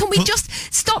on. Can we just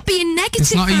stop being negative?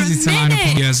 It's not easy to line up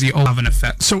players. You all have an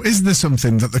effect. So is there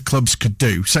something that the clubs could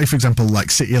do? Say, for example,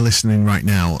 like City are listening right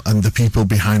now, and the people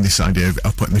behind this idea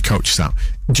of putting the coaches out.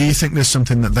 Do you think there's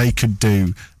something that they could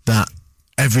do that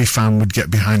every fan would get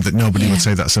behind, that nobody would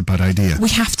say that's a bad idea? We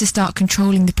have to start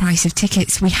controlling the price of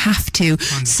tickets. We have to.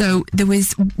 So there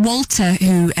was Walter,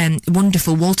 who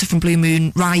wonderful Walter from Blue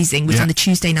Moon Rising was on the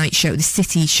Tuesday night show, the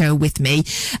City show with me,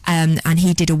 and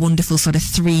he did a wonderful sort of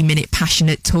 3-minute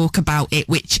passionate talk about it,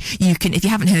 which you can, if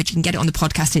you haven't heard, you can get it on the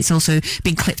podcast. It's also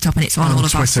been clipped up and it's on all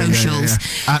of Twitter, our socials.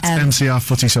 At MCR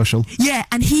Footy Social. Yeah,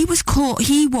 and he was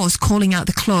calling out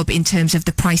the club in terms of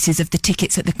the prices of the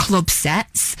tickets that the club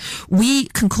sets. We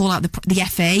can call out the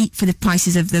FA for the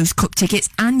prices of those cup tickets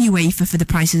and UEFA for the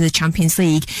prices of the Champions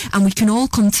League, and we can all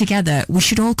come together. We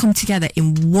should all come together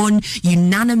in one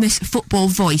unanimous football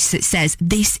voice that says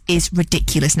this is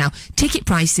ridiculous. Now, ticket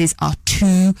prices are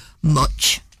too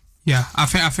much. Yeah, I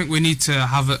think we need to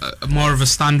have a more of a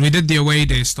stand. We did the away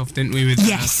day stuff, didn't we, with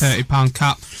the £30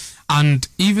 cap? And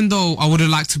even though I would have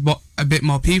liked a bit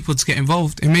more people to get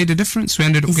involved, it made a difference. We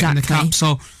ended up getting the cap,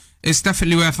 so it's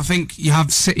definitely worth. I think you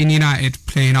have City and United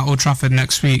playing at Old Trafford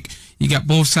next week. You get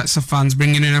both sets of fans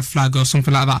bringing in a flag or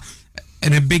something like that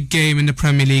in a big game in the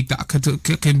Premier League that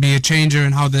could be a changer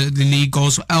in how the league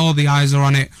goes. All the eyes are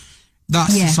on it.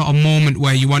 That's the sort of moment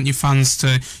where you want your fans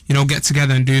to, get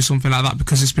together and do something like that,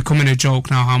 because it's becoming a joke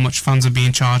now how much fans are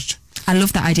being charged. I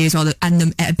love that idea as well,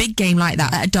 and at a big game like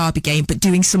that, at a derby game, but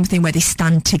doing something where they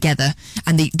stand together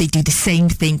and they do the same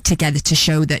thing together to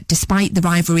show that despite the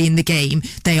rivalry in the game,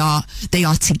 they are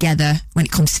together when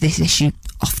it comes to this issue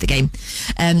off the game.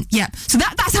 So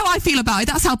that's how I feel about it.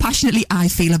 That's how passionately I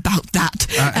feel about that.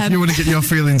 If you want to get your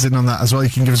feelings in on that as well, you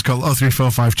can give us a call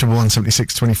 0345 111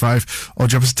 7625 or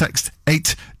drop us a text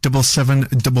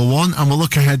 87711, and we'll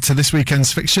look ahead to this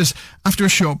weekend's fixtures after a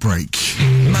short break.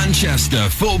 Manchester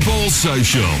Football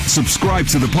Social. Subscribe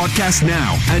to the podcast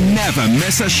now and never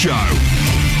miss a show.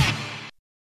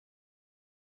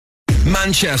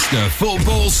 Manchester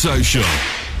Football Social.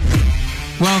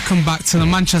 Welcome back to the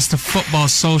Manchester Football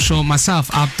Social.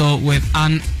 Myself, Abdul, with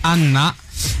Anne and Nat.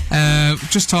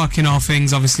 Just talking all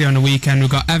things, obviously, on the weekend. We've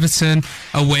got Everton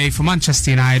away for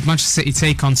Manchester United. Manchester City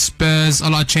take on Spurs. A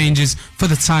lot of changes for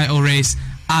the title race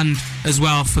and as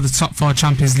well for the top 4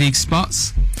 Champions League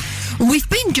spots. We've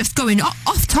been just going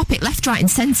off topic, left, right and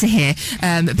centre here,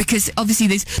 because obviously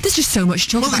there's just so much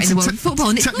to talk about in the world of football,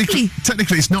 and it's lovely.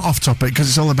 Technically it's not off topic because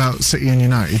it's all about City and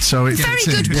United, so it's very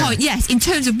good point. Yes, in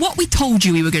terms of what we told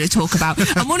you we were going to talk about.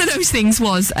 And one of those things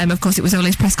was, of course, it was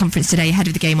Ole's press conference today ahead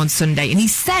of the game on Sunday, and he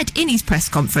said in his press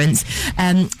conference,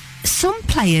 some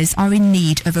players are in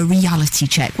need of a reality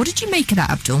check. What did you make of that,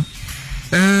 Abdul?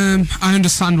 I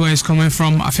understand where he's coming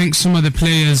from. I think some of the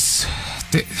players,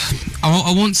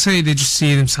 I won't say they just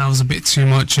see themselves a bit too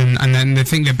much and then they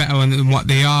think they're better than what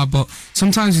they are, but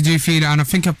sometimes you do feel it, and I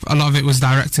think a lot of it was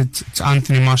directed to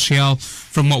Anthony Martial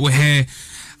from what we hear.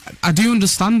 I do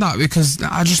understand that, because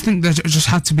I just think there just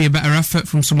had to be a better effort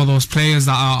from some of those players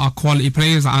that are quality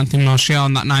players, like Anthony Martial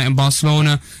on that night in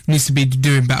Barcelona. Needs to be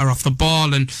doing better off the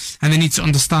ball, and they need to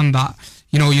understand that.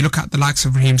 You look at the likes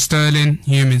of Raheem Sterling,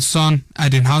 Heung-min Son,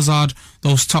 Eden Hazard,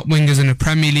 those top wingers in the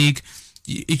Premier League.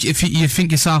 If you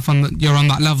think yourself you're on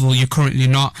that level, you're currently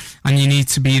not, and you need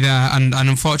to be there. And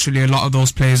unfortunately, a lot of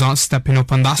those players aren't stepping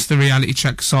up, and that's the reality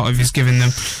check sort of is giving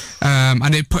them.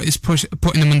 And it's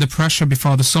putting them under pressure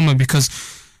before the summer, because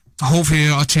hopefully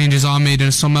a lot of changes are made in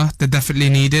the summer. They're definitely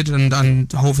needed,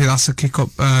 and hopefully that's a kick up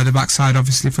the backside,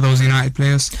 obviously, for those United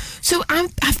players. So I'm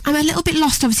a little bit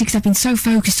lost, obviously, because I've been so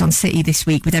focused on City this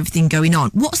week with everything going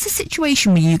on. What's the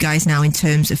situation with you guys now in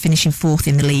terms of finishing 4th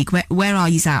in the league? Where are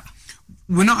you at?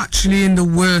 We're not actually in the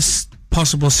worst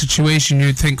possible situation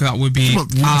you'd think that would be. Well,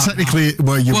 technically,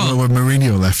 where you were when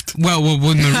Mourinho left. Well,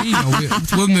 with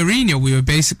Mourinho, we were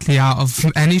basically out of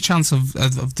any chance of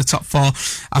the top 4.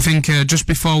 I think just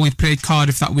before we played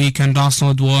Cardiff that weekend,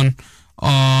 Arsenal had won.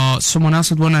 or someone else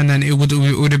had won, and then it would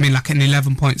have been like an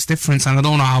 11 points difference, and I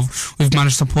don't know how we've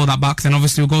managed to pull that back. Then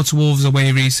obviously we'll go to Wolves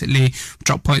away recently,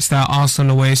 drop points there,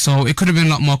 Arsenal away, so it could have been a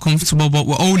lot more comfortable, but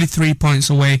we're only 3 points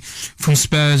away from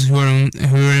Spurs, who are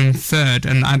in third,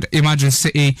 and I'd imagine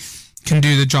City can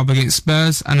do the job against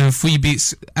Spurs, and if we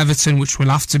beat Everton, which we'll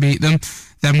have to beat them,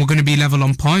 then we're going to be level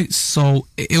on points, so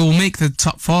it will make the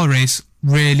top 4 race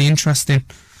really interesting.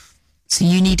 So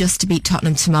you need us to beat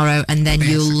Tottenham tomorrow, and then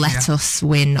you'll let us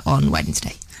win on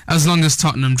Wednesday. As long as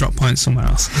Tottenham drop points somewhere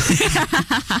else.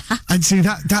 And see,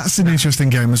 that's an interesting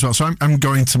game as well. So I'm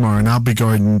going tomorrow, and I'll be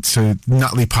going to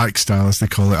Natalie Pike style, as they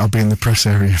call it. I'll be in the press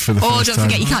area for the first time. Oh, don't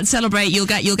forget, you can't celebrate. You'll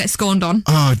get scorned on.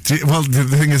 Oh, well, the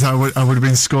thing is, I would have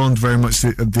been scorned very much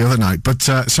the other night. But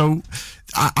so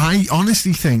I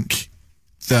honestly think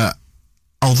that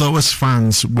although as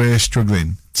fans we're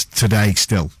struggling today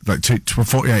still, like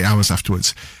 48 hours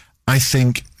afterwards, I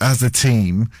think as a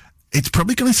team it's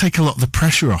probably going to take a lot of the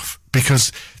pressure off,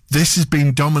 because this has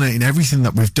been dominating everything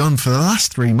that we've done for the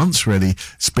last 3 months, really.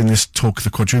 It's been this talk of the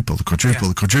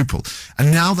quadruple.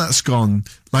 And now that's gone,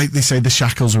 like they say, the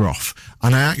shackles are off.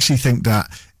 And I actually think that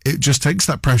it just takes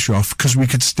that pressure off, because we're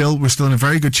still in a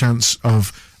very good chance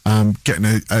of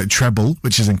getting a treble,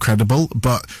 which is incredible,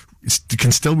 but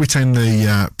can still retain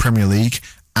the Premier League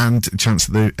and a chance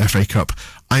at the FA Cup.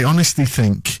 I honestly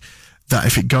think that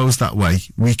if it goes that way,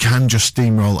 we can just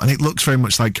steamroll, and it looks very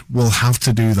much like we'll have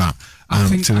to do that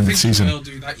to the next season. We will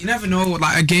do that. You never know,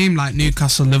 like a game like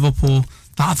Newcastle, Liverpool,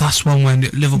 that's one when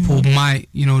Liverpool might,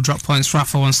 drop points.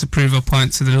 Rafa wants to prove a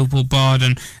point to the Liverpool board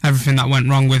and everything that went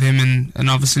wrong with him and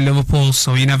obviously Liverpool,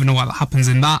 so you never know what happens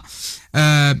in that.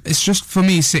 It's just, for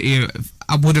me, City,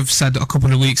 I would have said a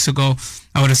couple of weeks ago,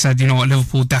 I would have said,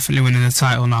 Liverpool definitely winning the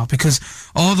title now, because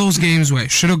all those games where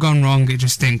it should have gone wrong, it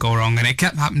just didn't go wrong, and it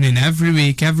kept happening every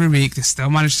week. They still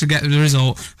managed to get the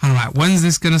result, and I'm like, when's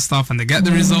this going to stop? And they get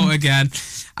the result again,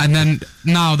 and then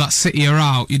now that City are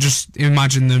out, you just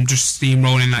imagine them just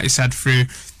steamrolling, like you said, through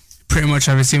pretty much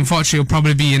everything. Unfortunately, it'll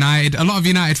probably be United. A lot of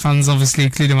United fans, obviously,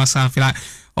 including myself, be like,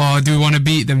 oh, do we want to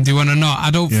beat them? Do we want to not?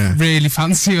 I don't really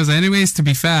fancy us anyways, to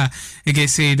be fair,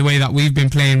 against the way that we've been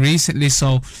playing recently.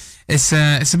 So it's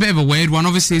a bit of a weird one.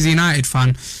 Obviously, as a United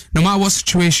fan, no matter what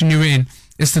situation you're in,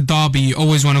 it's the derby. You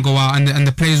always want to go out, and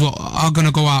the players are going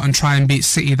to go out and try and beat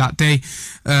City that day.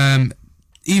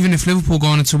 Even if Liverpool go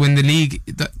on to win the league,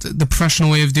 the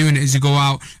professional way of doing it is you go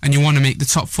out and you want to make the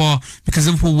top 4, because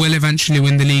Liverpool will eventually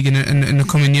win the league in the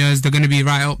coming years. They're going to be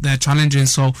right up there challenging,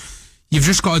 so you've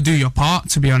just got to do your part,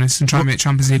 to be honest, and try and make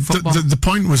Champions League football. The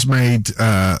point was made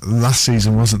last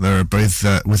season, wasn't there,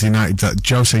 with United, that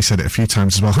Jose said it a few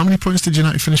times as well. How many points did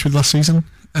United finish with last season?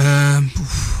 I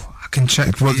can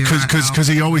check. Well, because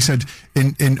he always said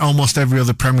in almost every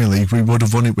other Premier League we would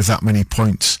have won it with that many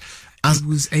points. It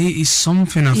was 80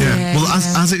 something, I think. Yeah. Well,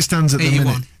 as it stands at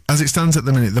 81.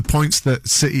 the minute, the points that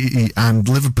City and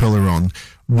Liverpool are on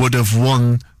would have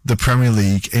won the Premier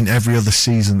League in every other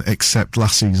season except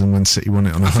last season when City won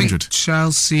it on 100. I think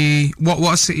Chelsea... What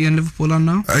are City and Liverpool on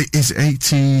now? It's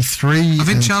 83. I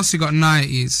think Chelsea got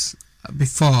 90s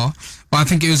before, but I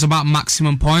think it was about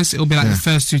maximum points. It'll be like the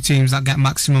first 2 teams that get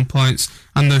maximum points,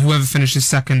 and whoever finishes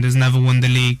second has never won the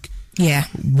league. Yeah,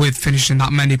 with finishing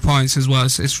that many points as well,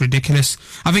 it's ridiculous.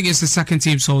 I think it's the second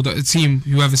team, so the team,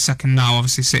 whoever's second now,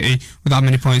 obviously City, with that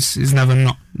many points, is never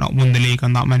not won the league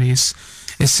on that many.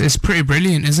 It's pretty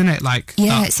brilliant, isn't it? Like,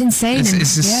 it's insane.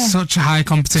 It's such a high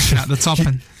competition at the top.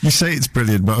 And you say it's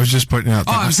brilliant, but I was just pointing out.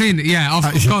 I'm saying it. Yeah, of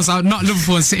course. Not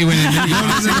Liverpool and City winning the league.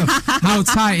 How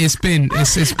tight it's been.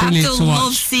 It's brilliant to watch. I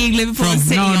love seeing Liverpool and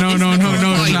City.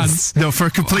 No chance. No, for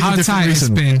a completely different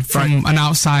reason. How tight it's been from an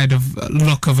outside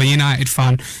look of a United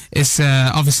fan. It's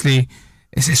obviously.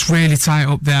 It's really tight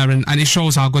up there, and it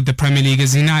shows how good the Premier League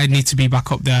is. United need to be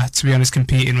back up there, to be honest,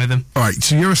 competing with them. All right,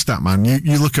 so you're a stat man.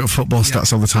 You look at football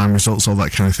stats all the time, results, all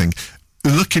that kind of thing.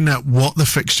 Looking at what the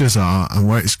fixtures are and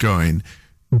where it's going,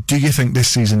 do you think this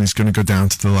season is going to go down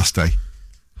to the last day?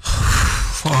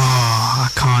 I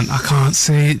can't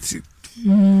say it.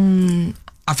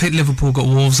 I think Liverpool got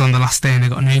Wolves on the last day and they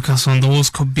got Newcastle on. The Wolves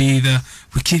could be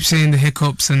we keep saying the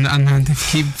hiccups and they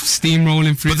keep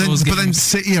steamrolling through those games. But then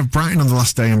City have Brighton on the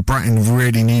last day, and Brighton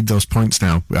really need those points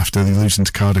now after they losing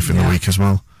to Cardiff in the week as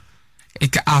well.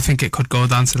 I think it could go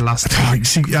down to the last day.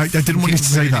 See, I didn't want you to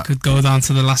say that. It could go down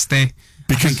to the last day.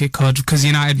 I think it could, because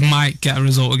United might get a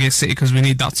result against City, because we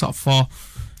need that top 4.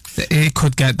 It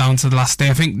could get down to the last day.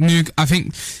 I think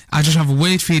I just have a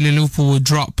weird feeling Liverpool will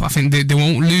drop. I think they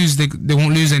won't lose. They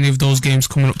won't lose any of those games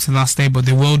coming up to the last day, but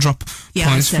they will drop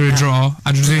points for a draw.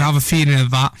 I just have a feeling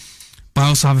of that, but I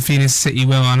also have a feeling City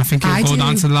will, and I think it'll go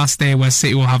down to the last day where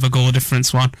City will have a goal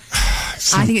difference one.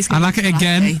 I think it's going I like it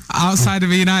again. Outside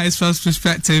of United's first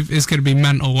perspective, it's going to be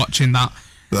mental watching that.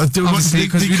 Obviously,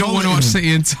 because we don't want to watch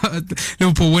City and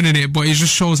Liverpool winning it, but it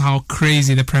just shows how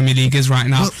crazy the Premier League is right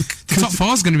now. Well, the top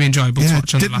four is going to be enjoyable to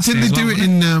watch on the last day. Didn't they do it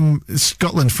in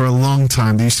Scotland for a long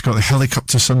time? They used to call it the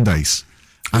Helicopter Sundays.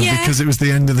 And because it was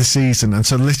the end of the season, and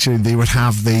so literally they would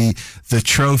have the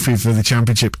trophy for the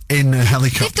championship in a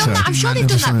helicopter. They've done that. I'm sure they've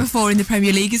done that before in the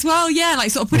Premier League as well. Yeah,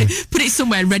 like sort of put it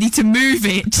somewhere ready to move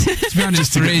it. To be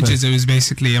honest, for ages it was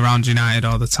basically around United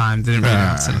all the time. Didn't really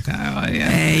have to look at it.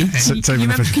 Hey. Can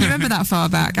you remember that far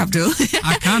back, Abdul?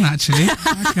 I can actually.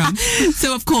 I can.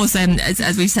 So of course,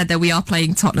 as we've said, that we are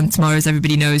playing Tottenham tomorrow, as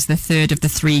everybody knows, the third of the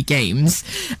 3 games.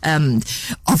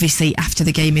 Obviously, after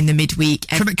the game in the midweek.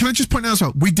 Can I just point out as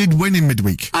well? We did win in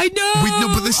midweek. I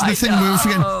know. But this is the thing we were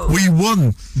forgetting.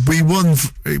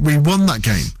 We won that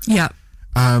game. Yeah.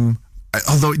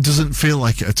 Although it doesn't feel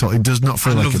like it at all. It does not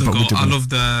feel like it. But we did. I love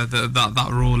that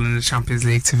rule in the Champions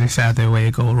League. To be fair, the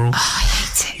away goal rule. Oh, I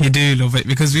hate it. You do love it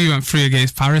because we went through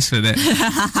against Paris with it.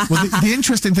 Well, the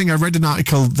interesting thing, I read an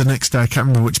article the next day. I can't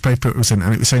remember which paper it was in,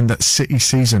 and it was saying that City's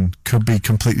season could be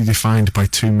completely defined by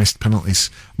 2 missed penalties.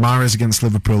 Mahrez against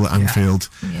Liverpool at Anfield,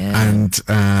 and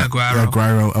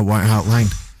Aguero at White Hart Lane.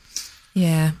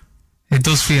 Yeah. It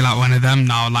does feel like one of them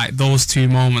now, like those 2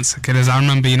 moments. Because I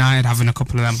remember United having a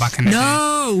couple of them back in the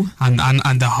day.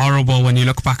 And they're horrible when you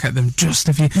look back at them.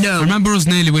 I remember us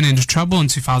nearly winning the treble in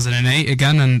 2008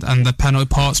 again, and the penalty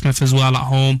Portsmouth as well at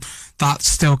home. That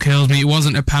still kills me. It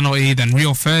wasn't a penalty. Then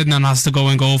Rio Ferdinand has to go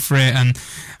and go for it, and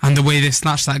the way they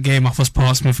snatched that game off us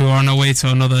Portsmouth, we were on our way to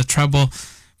another treble.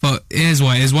 But here's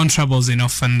what it is: 1 treble's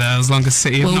enough, and as long as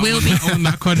City own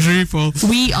that quadruple,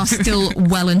 we are still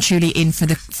well and truly in for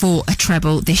a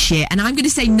treble this year. And I'm going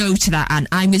to say no to that, and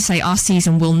I'm going to say our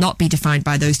season will not be defined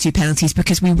by those 2 penalties,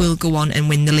 because we will go on and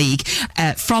win the league.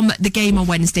 From the game on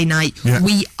Wednesday night,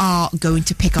 we are going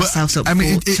to pick ourselves up. I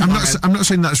mean, I'm not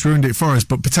saying that's ruined it for us,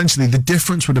 but potentially the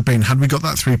difference would have been, had we got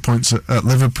that 3 points at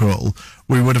Liverpool,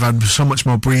 we would have had so much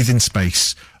more breathing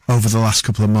space over the last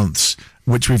couple of months,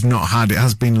 which we've not had. It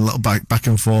has been a little back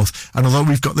and forth, and although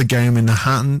we've got the game in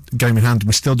hand,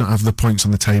 we still don't have the points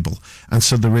on the table, and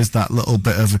so there is that little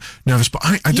bit of nervous. But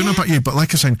I don't know about you, but like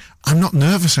I was saying, I'm not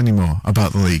nervous anymore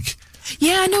about the league.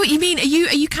 Yeah, I know what you mean. Are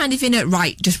you kind of in it?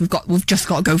 Right, we've just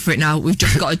got to go for it now. We've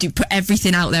just got to put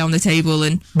everything out there on the table,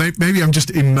 and maybe I'm just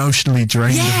emotionally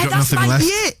drained. I've got nothing left.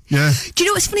 It. Yeah. Do you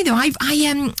know what's funny though?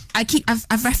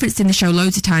 I've referenced in the show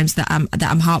loads of times that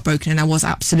I'm heartbroken, and I was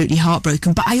absolutely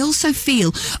heartbroken. But I also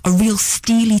feel a real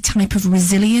steely type of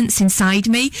resilience inside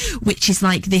me, which is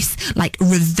like this like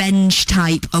revenge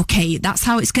type. Okay, that's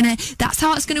how it's gonna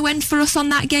end for us on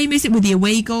that game, is it? With the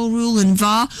away goal rule and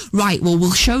VAR. Right. Well,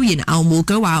 we'll show you now. And we'll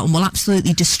go out and we'll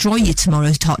absolutely destroy you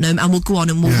tomorrow, Tottenham, and we'll go on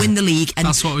and we'll win the league. And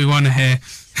that's what we want to hear.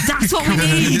 That's what we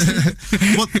need.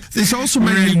 Well, it's also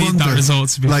made me wonder. That result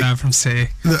to be fair from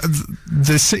City.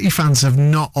 The City fans have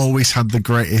not always had the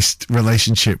greatest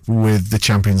relationship with the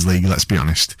Champions League. Let's be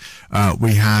honest.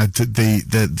 We had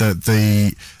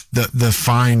the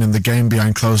fine and the game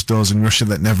behind closed doors in Russia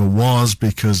that never was,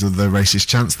 because of the racist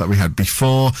chants that we had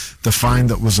before, the fine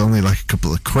that was only like a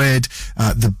couple of quid,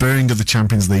 the booing of the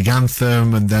Champions League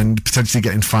anthem, and then potentially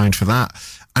getting fined for that.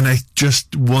 And I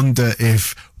just wonder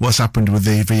if what's happened with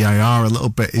the VAR a little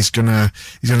bit is gonna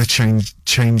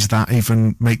change that,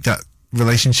 even make that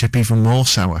relationship even more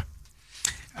sour.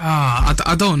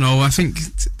 I don't know. I think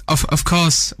of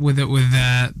course with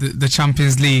the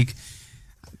Champions League,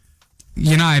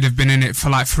 United have been in it for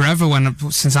like forever,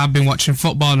 since I've been watching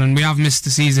football, and we have missed a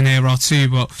season here or 2,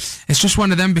 but it's just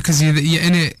one of them, because you're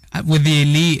in it with the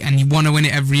elite and you want to win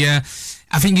it every year.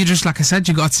 I think you just, like I said,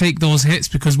 you got to take those hits,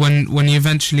 because when you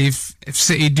eventually, if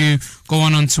City do go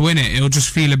on to win it, it'll just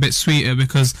feel a bit sweeter,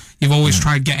 because you've always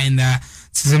tried getting there.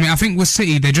 So, I mean, I think with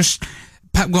City,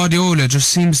 Pep Guardiola just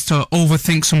seems to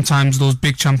overthink sometimes those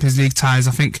big Champions League ties.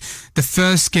 I think the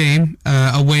first game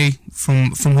away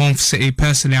from home for City,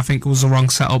 personally, I think it was the wrong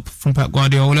setup from Pep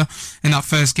Guardiola in that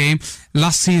first game.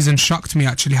 Last season shocked me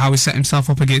actually how he set himself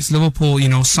up against Liverpool. You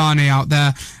know, Sane out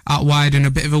there, out wide in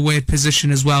a bit of a weird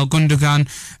position as well. Gundogan,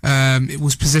 it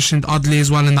was positioned oddly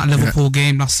as well in that Liverpool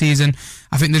game last season.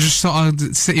 I think they just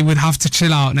City would have to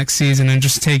chill out next season and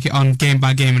just take it on game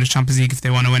by game in the Champions League if they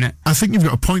want to win it. I think you've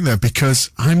got a point there, because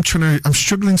I'm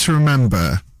struggling to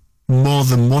remember more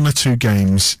than 1 or 2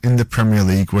 games in the Premier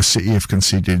League where City have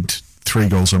conceded 3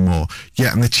 goals or more.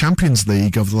 Yet in the Champions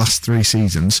League over the last 3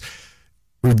 seasons,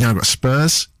 we've now got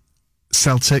Spurs,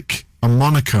 Celtic and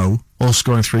Monaco all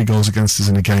scoring 3 goals against us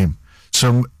in a game.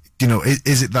 So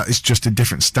is it that it's just a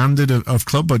different standard of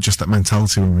club, or just that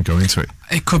mentality when we go into it?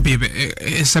 It could be a bit.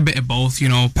 It's a bit of both.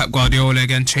 Pep Guardiola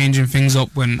again changing things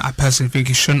up when I personally think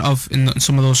he shouldn't have in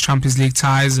some of those Champions League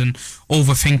ties, and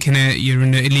overthinking it. You're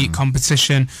in the elite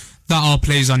competition. That all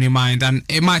plays on your mind, and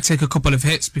it might take a couple of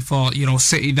hits before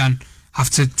City then have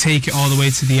to take it all the way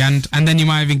to the end, and then you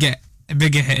might even get a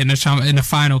bigger hit in the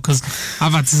final, because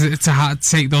I've had to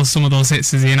take some of those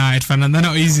hits as a United fan, and they're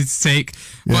not easy to take.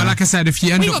 Yeah. But like I said, if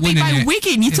you end up winning it,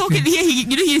 Wigan, you're talking here.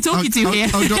 You're talking to here.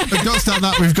 Don't start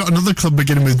that. We've got another club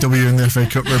beginning with W in the FA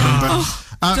Cup. Remember.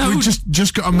 We've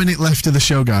just got a minute left of the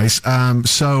show, guys.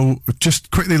 So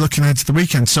just quickly looking ahead to the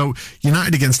weekend. So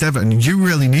United against Everton. You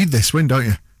really need this win, don't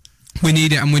you? We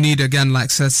need it, and we need, again,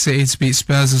 like said, City to beat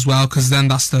Spurs as well, because then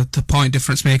that's the point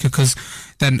difference maker, because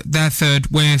then they're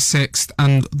third, we're sixth,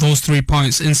 and those 3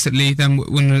 points instantly then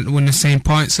win the same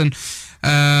points. And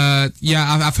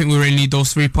I think we really need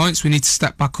those 3 points. We need to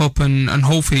step back up, and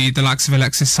hopefully the likes of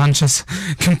Alexis Sanchez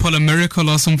can pull a miracle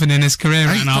or something in his career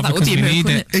right now, because we need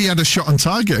it. He had a shot on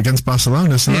target against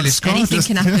Barcelona, so anything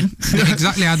can happen. Yeah,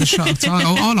 exactly, I had a shot on target.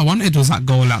 All I wanted was that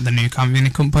goal at the Nou Camp, and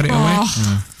he couldn't put it away.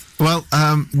 Yeah. Well,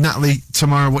 Natalie,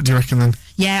 tomorrow, what do you reckon then?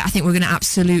 Yeah, I think we're going to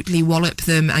absolutely wallop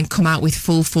them and come out with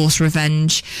full force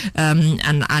revenge, and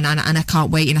I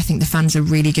can't wait, and I think the fans are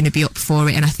really going to be up for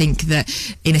it, and I think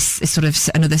that in a sort of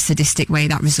another sadistic way,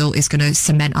 that result is going to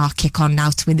cement our kick on now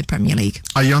to win the Premier League.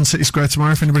 Are you on City Square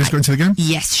tomorrow if anybody's going to the game?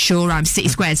 Yes, sure I'm. City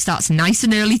Square starts nice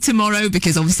and early tomorrow,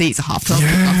 because obviously it's a 12:30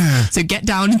 kickoff, so get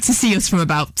down to see us from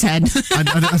about 10. I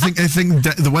think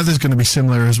the weather's going to be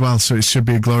similar as well, so it should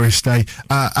be a glorious day.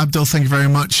 Abdul, thank you very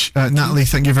much. Natalie,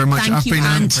 thank you very much. Thank you,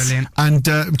 brilliant. And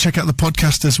check out the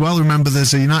podcast as well. Remember,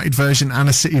 there's a United version and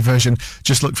a City version.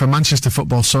 Just look for Manchester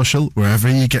Football Social wherever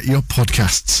you get your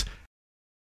podcasts.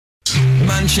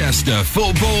 Manchester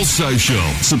Football Social.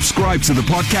 Subscribe to the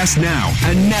podcast now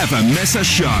and never miss a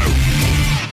show.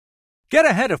 Get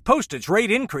ahead of postage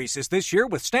rate increases this year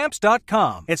with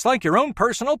Stamps.com. It's like your own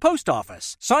personal post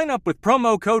office. Sign up with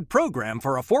promo code PROGRAM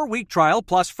for a 4-week trial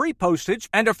plus free postage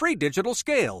and a free digital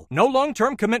scale. No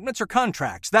long-term commitments or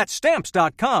contracts. That's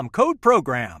Stamps.com, code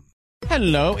PROGRAM.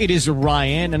 Hello, it is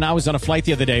Ryan, and I was on a flight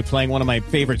the other day playing one of my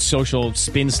favorite social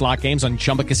spin slot games on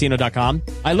ChumbaCasino.com.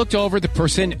 I looked over at the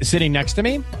person sitting next to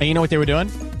me, and you know what they were doing?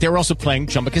 They were also playing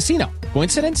Chumba Casino.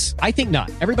 Coincidence? I think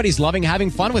not. Everybody's loving having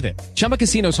fun with it. Chumba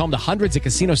Casino is home to hundreds of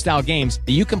casino-style games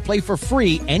that you can play for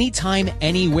free anytime,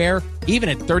 anywhere, even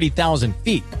at 30,000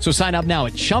 feet. So sign up now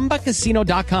at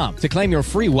ChumbaCasino.com to claim your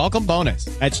free welcome bonus.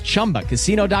 That's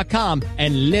ChumbaCasino.com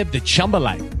and live the Chumba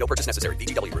life. No purchase necessary.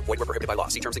 VGW. Void where prohibited by law.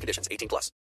 See terms and conditions. 18+.